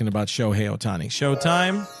now, talking about Shohei Ohtani.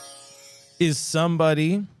 Showtime is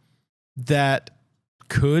somebody that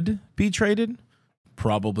could be traded,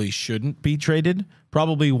 probably shouldn't be traded,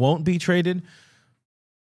 probably won't be traded.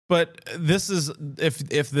 But this is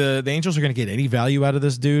if the Angels are going to get any value out of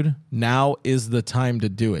this dude, now is the time to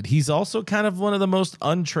do it. He's also kind of one of the most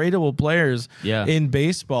untradeable players in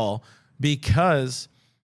baseball because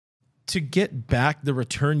to get back the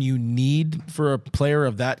return you need for a player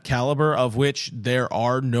of that caliber, of which there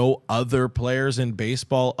are no other players in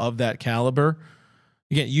baseball of that caliber.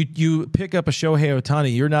 Again, you pick up a Shohei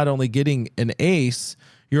Ohtani, you're not only getting an ace,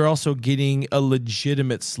 you're also getting a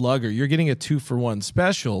legitimate slugger. You're getting a 2-for-1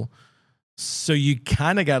 special. So you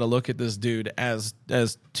kind of got to look at this dude as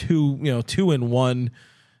 2 in 1.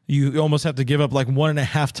 You almost have to give up like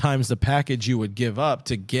 1.5 times the package you would give up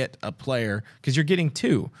to get a player because you're getting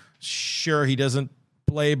 2. Sure, he doesn't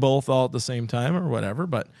play both all at the same time or whatever,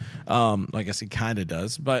 but I guess he kind of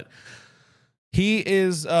does. But he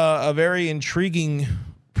is a very intriguing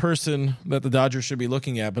person that the Dodgers should be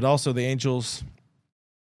looking at, but also the Angels,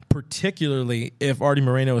 particularly if Artie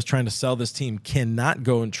Moreno is trying to sell this team, cannot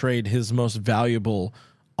go and trade his most valuable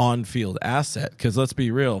on-field asset. Because let's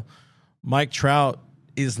be real, Mike Trout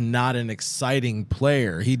is not an exciting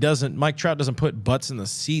player. Mike Trout doesn't put butts in the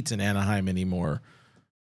seats in Anaheim anymore.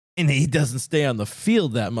 And he doesn't stay on the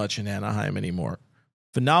field that much in Anaheim anymore.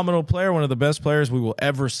 Phenomenal player, one of the best players we will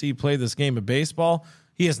ever see play this game of baseball.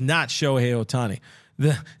 He is not Shohei Ohtani.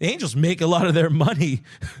 The Angels make a lot of their money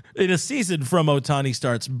in a season from Ohtani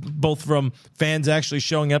starts, both from fans actually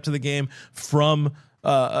showing up to the game, from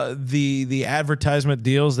the advertisement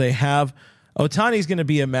deals they have. Ohtani's going to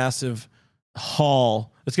be a massive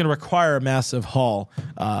haul. It's going to require a massive haul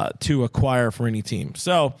to acquire for any team.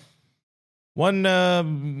 So one,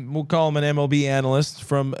 we'll call him an MLB analyst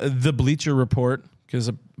from the Bleacher Report, because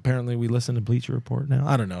apparently we listen to Bleacher Report now.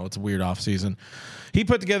 I don't know. It's a weird offseason. He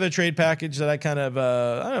put together a trade package that I kind of,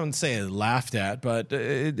 I don't say I laughed at, but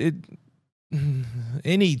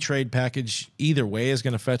any trade package either way is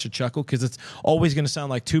going to fetch a chuckle because it's always going to sound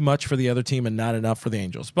like too much for the other team and not enough for the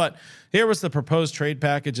Angels. But here was the proposed trade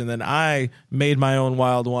package, and then I made my own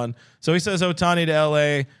wild one. So he says Ohtani to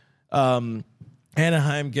L.A.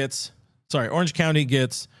 Orange County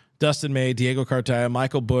gets Dustin May, Diego Cartaya,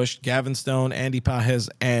 Michael Busch, Gavin Stone, Andy Pajes,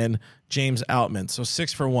 and James Outman. So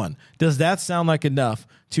 6 for 1. Does that sound like enough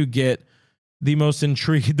to get the most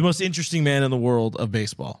interesting man in the world of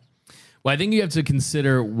baseball? Well, I think you have to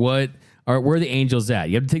consider where are the Angels at?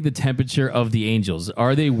 You have to take the temperature of the Angels.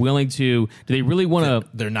 Are they willing to? Do they really want to?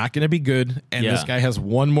 They're not going to be good, and this guy has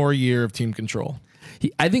one more year of team control.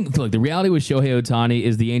 I think, look, the reality with Shohei Ohtani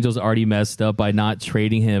is the Angels already messed up by not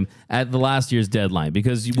trading him at the last year's deadline.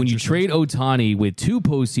 Because when you trade Ohtani with 2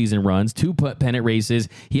 postseason runs, 2 pennant races,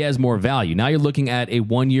 he has more value. Now you're looking at a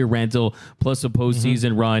 1-year rental plus a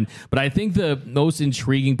postseason run. But I think the most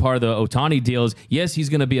intriguing part of the Ohtani deal is, yes, he's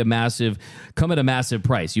going to come at a massive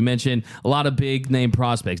price. You mentioned a lot of big name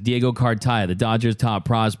prospects. Diego Cartaya, the Dodgers' top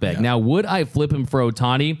prospect. Yeah. Now, would I flip him for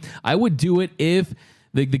Ohtani? I would do it if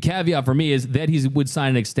the caveat for me is that he would sign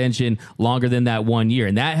an extension longer than that 1 year.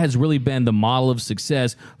 And that has really been the model of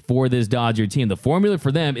success for this Dodger team. The formula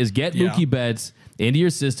for them is get Mookie Betts into your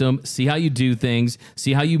system, see how you do things,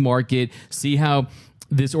 see how you market, see how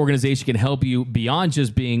this organization can help you beyond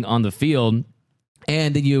just being on the field.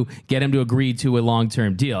 And then you get him to agree to a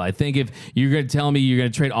long-term deal. I think if you're going to tell me you're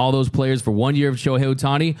going to trade all those players for 1 year of Shohei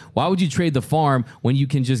Ohtani, why would you trade the farm when you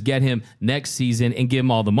can just get him next season and give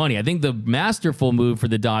him all the money? I think the masterful move for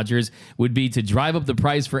the Dodgers would be to drive up the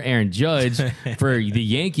price for Aaron Judge for the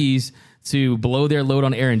Yankees to blow their load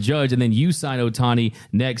on Aaron Judge, and then you sign Ohtani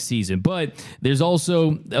next season. But there's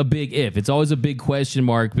also a big if. It's always a big question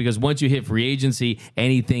mark because once you hit free agency,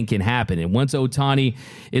 anything can happen. And once Ohtani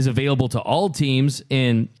is available to all teams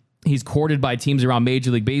and he's courted by teams around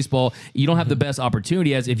Major League Baseball, you don't have the best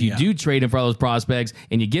opportunity as if you do trade him for all those prospects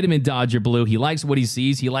and you get him in Dodger blue. He likes what he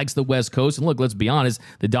sees. He likes the West Coast. And look, let's be honest,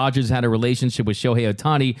 the Dodgers had a relationship with Shohei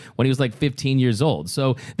Ohtani when he was like 15 years old.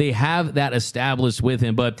 So they have that established with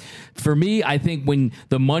him. But for me, I think when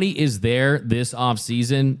the money is there this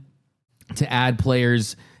offseason to add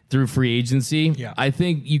players through free agency, I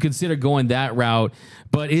think you consider going that route.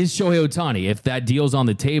 But is Shohei Ohtani, if that deal's on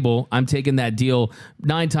the table, I'm taking that deal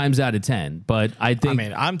 9 times out of 10. But I think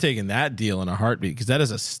I'm taking that deal in a heartbeat because that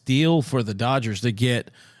is a steal for the Dodgers to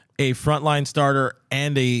get a frontline starter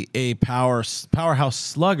and a powerhouse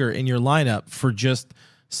slugger in your lineup for just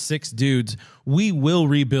 6 dudes. We will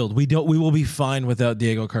rebuild. We will be fine without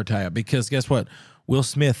Diego Cartaya because guess what? Will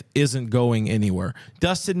Smith isn't going anywhere.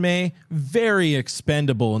 Dustin May, very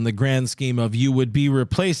expendable in the grand scheme of you would be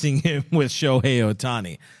replacing him with Shohei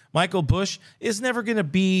Ohtani. Michael Busch is never going to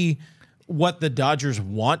be what the Dodgers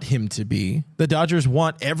want him to be. The Dodgers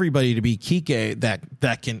want everybody to be Kike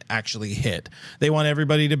that can actually hit. They want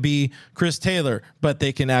everybody to be Chris Taylor, but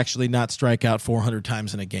they can actually not strike out 400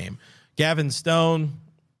 times in a game. Gavin Stone,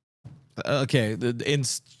 okay,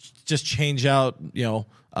 just change out, who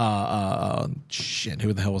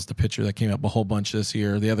the hell was the pitcher that came up a whole bunch this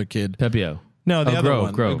year? The other kid, Pepio. No, the other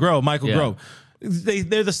Grove, one, Michael Grove.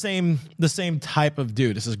 They're the same type of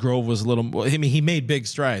dude. This is Grove was a little. I mean, he made big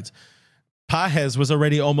strides. Pages was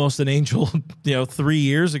already almost an angel, 3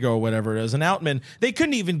 years ago or whatever it is. And Outman, they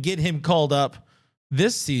couldn't even get him called up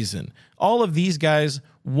this season. All of these guys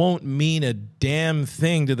won't mean a damn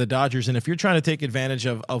thing to the Dodgers. And if you're trying to take advantage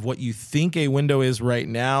of what you think a window is right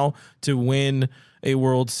now to win a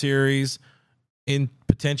World Series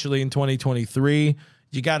potentially in 2023,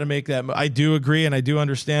 you got to make that. I do agree, and I do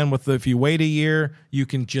understand if you wait a year, you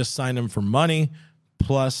can just sign him for money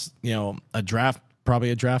plus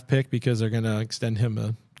probably a draft pick because they're going to extend him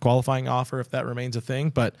a qualifying offer if that remains a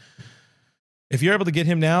thing. But if you're able to get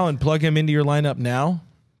him now and plug him into your lineup now,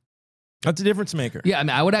 that's a difference maker. Yeah, I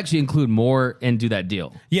mean, I would actually include more and do that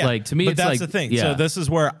deal. Yeah, to me, but it's that's like the thing. Yeah. So this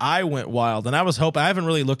is where I went wild, and I was hoping. I haven't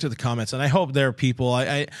really looked at the comments, and I hope there are people.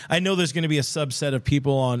 I know there's going to be a subset of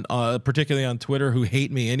people on, particularly on Twitter, who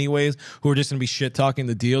hate me anyways, who are just going to be shit talking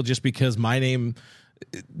the deal just because my name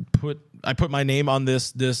I put my name on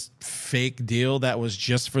this fake deal that was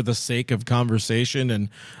just for the sake of conversation. And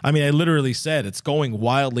I mean, I literally said it's going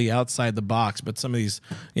wildly outside the box, but some of these,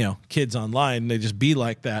 kids online, they just be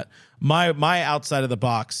like that. My outside of the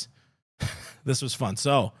box, this was fun.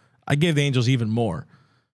 So I gave the Angels even more.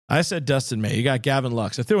 I said Dustin May. You got Gavin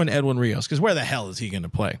Lux. I threw in Edwin Rios because where the hell is he going to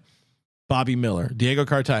play? Bobby Miller, Diego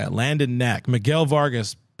Cartaya, Landon Knack, Miguel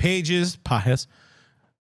Vargas, Pages, James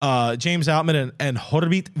Outman, and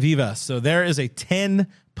Jorbit Vivas. So there is a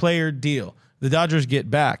 10-player deal. The Dodgers get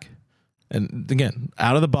back, and again,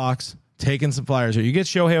 out of the box, taking some flyers here. You get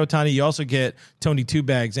Shohei Ohtani. You also get Tony Two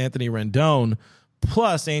Bags, Anthony Rendon.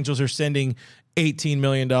 Plus, Angels are sending $18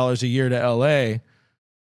 million a year to L.A.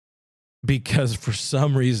 because for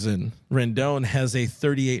some reason, Rendon has a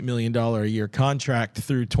 $38 million a year contract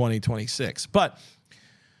through 2026. But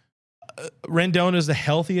Rendon is the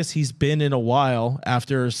healthiest he's been in a while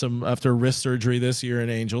after wrist surgery this year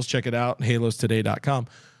in Angels. Check it out,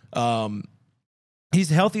 halostoday.com. He's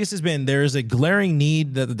the healthiest he's been. There is a glaring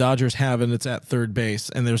need that the Dodgers have, and it's at third base.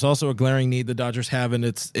 And there's also a glaring need the Dodgers have, and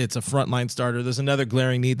it's a frontline starter. There's another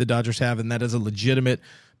glaring need the Dodgers have, and that is a legitimate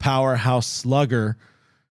powerhouse slugger.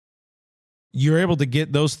 You're able to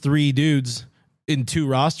get those 3 dudes in 2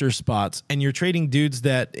 roster spots, and you're trading dudes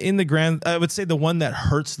that in the grand, I would say the one that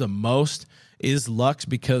hurts the most is Lux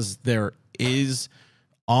because there is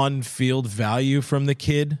on-field value from the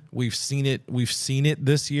kid. We've seen it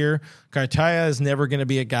this year. Cartaya is never going to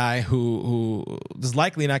be a guy who is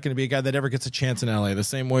likely not going to be a guy that ever gets a chance in LA, the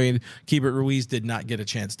same way Keibert Ruiz did not get a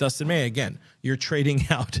chance. Dustin May, again, you're trading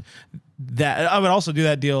out that. I would also do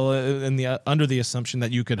that deal under the assumption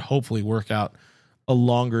that you could hopefully work out a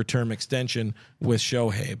longer term extension with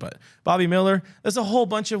Shohei. But Bobby Miller, there's a whole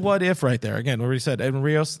bunch of what if right there. Again, we already said Edwin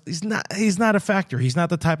Rios, he's not a factor. He's not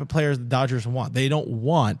the type of player the Dodgers want. They don't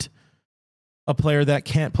want a player that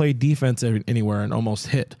can't play defense anywhere and almost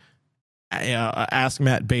hit. Ask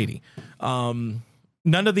Matt Beatty.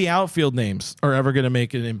 None of the outfield names are ever going to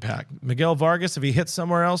make an impact. Miguel Vargas, if he hits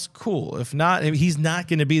somewhere else, cool. If not, he's not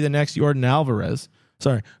going to be the next Jordan Alvarez.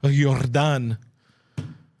 Sorry, Jordan.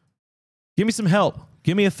 Give me some help.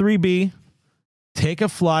 Give me a 3B. Take a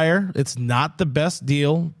flyer. It's not the best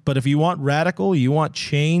deal, but if you want radical, you want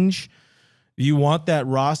change, you want that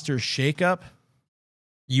roster shakeup,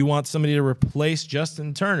 you want somebody to replace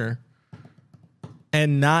Justin Turner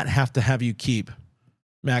and not have to have you keep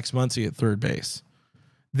Max Muncy at third base.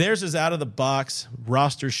 There's as out of the box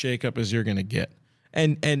roster shakeup as you're going to get.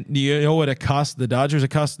 And you know what it cost the Dodgers? It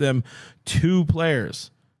cost them 2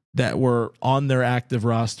 players that were on their active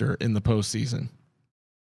roster in the postseason.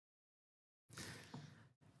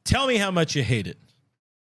 Tell me how much you hate it.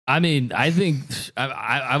 I mean, I think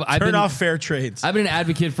I've turn off fair trades. I've been an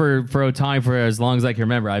advocate for Ohtani for as long as I can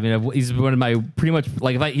remember. I mean, he's one of my pretty much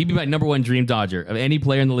he'd be my number one dream Dodger of any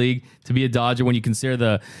player in the league to be a Dodger. When you consider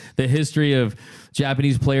the history of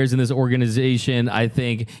Japanese players in this organization, I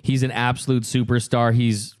think he's an absolute superstar.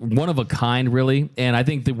 He's one of a kind, really. And I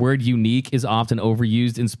think the word unique is often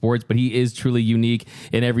overused in sports, but he is truly unique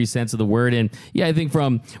in every sense of the word. And yeah, I think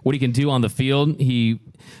from what he can do on the field, he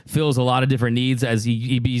fills a lot of different needs as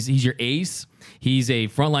he's your ace. He's a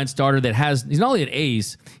frontline starter that he's not only an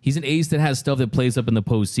ace, he's an ace that has stuff that plays up in the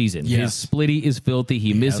postseason. Yes. His splitty is filthy.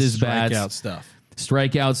 He misses bats.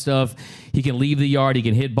 Strikeout stuff. He can leave the yard. He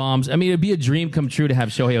can hit bombs. I mean, it'd be a dream come true to have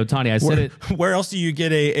Shohei Ohtani. I said it. Where else do you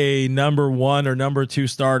get a number 1 or number 2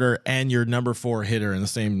 starter and your number 4 hitter in the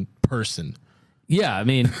same person? Yeah, I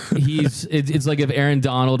mean, it's like if Aaron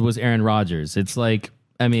Donald was Aaron Rodgers. It's like,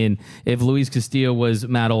 I mean, if Luis Castillo was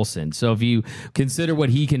Matt Olson. So if you consider what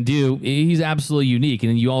he can do, he's absolutely unique.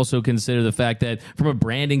 And then you also consider the fact that from a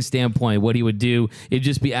branding standpoint, what he would do, it'd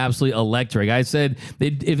just be absolutely electric. I said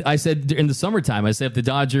in the summertime, if the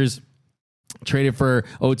Dodgers traded for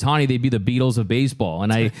Ohtani, they'd be the Beatles of baseball.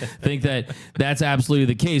 And I think that's absolutely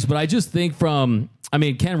the case. But I just think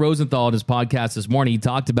Ken Rosenthal in his podcast this morning, he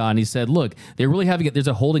talked about, and he said, look, they're really there's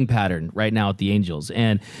a holding pattern right now at the Angels.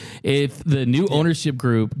 And if the new ownership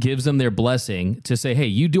group gives them their blessing to say, hey,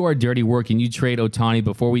 you do our dirty work and you trade Ohtani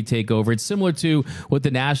before we take over, it's similar to what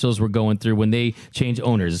the Nationals were going through when they changed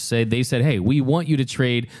owners. They said, hey, we want you to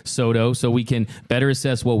trade Soto so we can better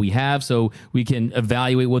assess what we have, so we can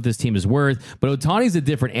evaluate what this team is worth. But Ohtani's a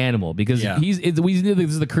different animal because this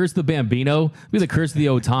is the curse of the Bambino, the curse of the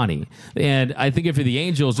Ohtani. And I think if for the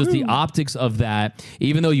Angels, just the optics of that,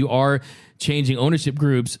 even though you are changing ownership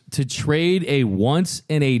groups, to trade a once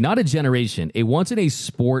in a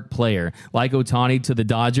sport player like Ohtani to the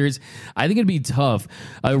Dodgers, I think it'd be tough,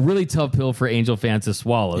 a really tough pill for Angel fans to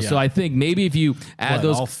swallow. Yeah. So I think maybe if you add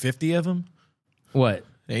those, all 50 of them, what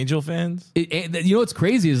Angel fans, you know what's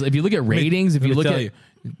crazy is if you look at ratings,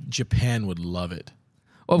 Japan would love it.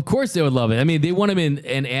 Well, of course they would love it. I mean, they want him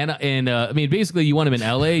basically you want him in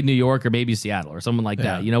LA, New York, or maybe Seattle or something like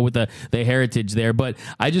that, with the heritage there. But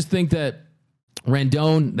I just think that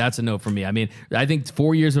Rendon, that's a no for me. I mean, I think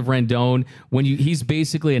 4 years of Rendon, he's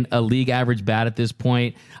basically a league average bat at this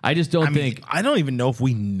point. I just don't think. I don't even know if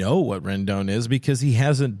we know what Rendon is because he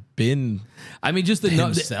hasn't been. I mean, just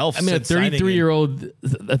himself. I mean, a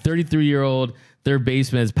 33-year-old third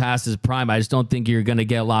baseman has passed his prime. I just don't think you're going to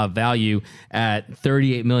get a lot of value at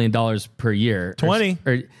 $38 million per year. 20.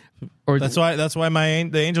 Or that's why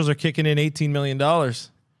the Angels are kicking in $18 million.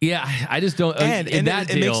 Yeah, I just don't. And it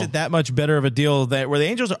makes it that much better of a deal where the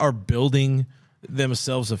Angels are building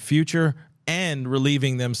themselves a future and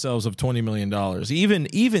relieving themselves of $20 million.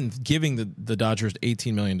 Even giving the Dodgers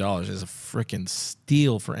 $18 million is a freaking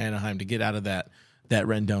steal for Anaheim to get out of that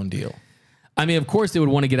Rendon deal. I mean, of course they would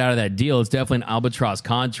want to get out of that deal. It's definitely an albatross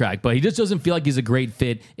contract, but he just doesn't feel like he's a great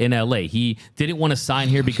fit in LA. He didn't want to sign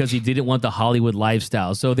here because he didn't want the Hollywood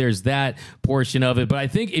lifestyle. So there's that portion of it. But I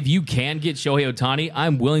think if you can get Shohei Ohtani,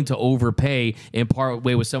 I'm willing to overpay and part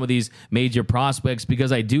way with some of these major prospects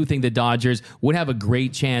because I do think the Dodgers would have a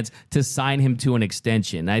great chance to sign him to an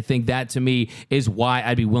extension. I think that to me is why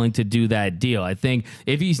I'd be willing to do that deal. I think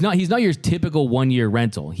if he's not your typical 1 year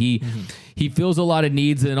rental. He fills a lot of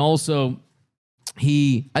needs, and also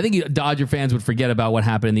I think Dodger fans would forget about what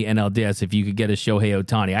happened in the NLDS if you could get a Shohei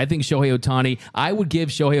Ohtani. I think I would give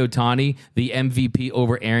Shohei Ohtani the MVP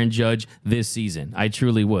over Aaron Judge this season. I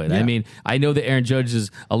truly would. Yeah. I mean, I know that Aaron Judge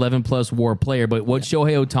is 11-plus WAR player, but what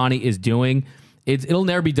Shohei Ohtani is doing It'll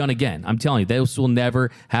never be done again. I'm telling you, this will never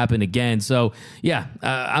happen again. So, yeah,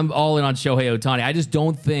 I'm all in on Shohei Ohtani. I just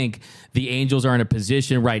don't think the Angels are in a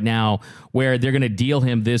position right now where they're going to deal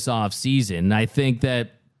him this offseason. And I think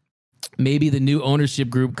that maybe the new ownership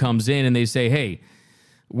group comes in and they say, hey,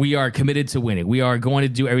 we are committed to winning. We are going to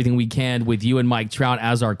do everything we can with you and Mike Trout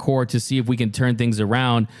as our core to see if we can turn things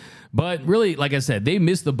around. But really, like I said, they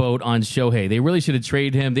missed the boat on Shohei. They really should have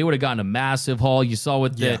traded him. They would have gotten a massive haul. You saw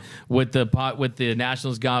what the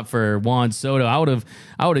Nationals got for Juan Soto. I would have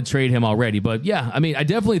traded him already. But yeah, I mean, I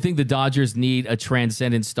definitely think the Dodgers need a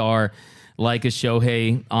transcendent star like a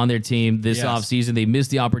Shohei on their team this offseason. They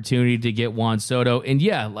missed the opportunity to get Juan Soto. And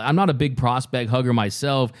yeah, I'm not a big prospect hugger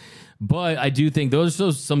myself, but I do think those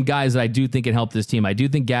are some guys that I do think can help this team. I do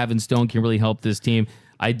think Gavin Stone can really help this team.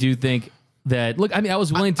 I do think that, look, I mean, I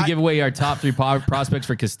was willing to give away our top 3 prospects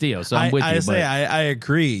for Castillo, so I'm with you. I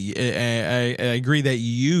agree. I agree that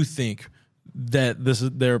you think that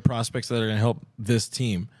there are prospects that are going to help this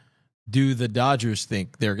team. Do the Dodgers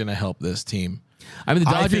think they're going to help this team? I mean, the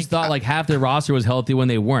Dodgers thought like half their roster was healthy when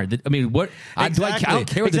they weren't. I mean, what? Exactly. I don't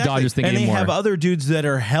care what the Dodgers think anymore. And they have other dudes that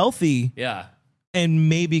are healthy, and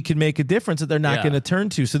maybe can make a difference that they're not going to turn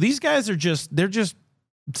to. So these guys are just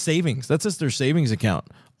savings. That's just their savings account.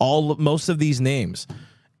 Most of these names,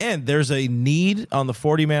 and there's a need on the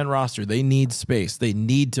 40-man roster. They need space. They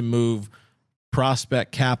need to move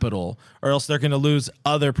prospect capital, or else they're going to lose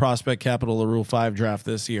other prospect capital the Rule 5 draft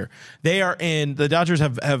this year. The Dodgers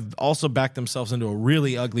have also backed themselves into a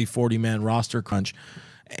really ugly 40-man roster crunch.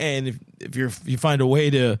 And if you find a way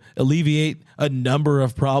to alleviate a number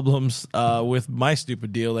of problems with my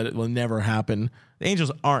stupid deal that it will never happen, the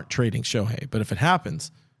Angels aren't trading Shohei. But if it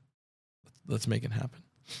happens, let's make it happen.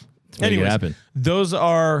 Anyways, those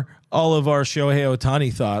are all of our Shohei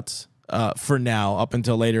Ohtani thoughts for now, up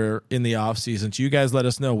until later in the offseason. So you guys let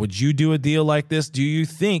us know. Would you do a deal like this? Do you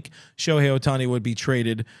think Shohei Ohtani will be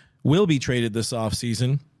traded this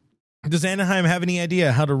offseason? Does Anaheim have any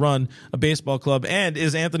idea how to run a baseball club? And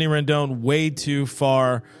is Anthony Rendon way too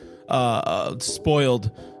far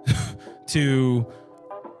spoiled to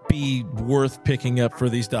be worth picking up for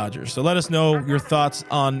these Dodgers? So let us know your thoughts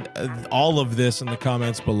on all of this in the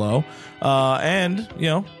comments below. And,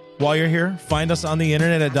 while you're here, find us on the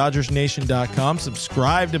internet at DodgersNation.com.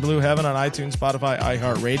 Subscribe to Blue Heaven on iTunes, Spotify,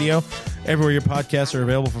 iHeartRadio, everywhere your podcasts are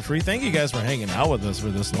available for free. Thank you guys for hanging out with us for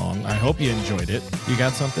this long. I hope you enjoyed it. You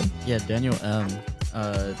got something? Yeah, Daniel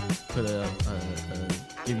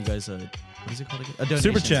give you guys what is it called again? A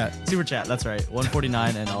donation. Super chat, that's right.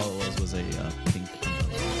 $149, and all it was a pink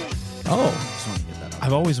umbrella. Oh. Just wanted to get that out.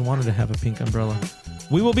 I've always wanted to have a pink umbrella.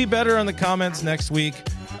 We will be better on the comments next week.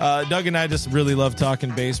 Doug and I just really love talking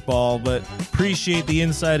baseball, but appreciate the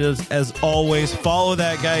insight as always. Follow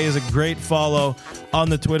that guy. He's a great follow on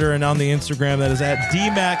the Twitter and on the Instagram. That is at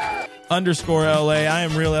DMAC_LA. I am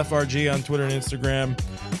RealFRG on Twitter and Instagram.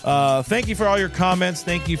 Thank you for all your comments.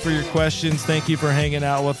 Thank you for your questions. Thank you for hanging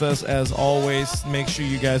out with us as always. Make sure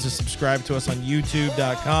you guys are subscribed to us on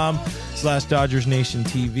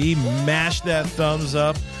YouTube.com/DodgersNationTV. Mash that thumbs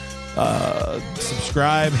up.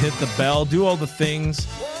 Subscribe, hit the bell, do all the things,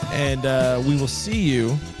 and we will see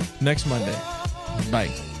you next Monday.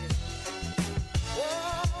 Bye.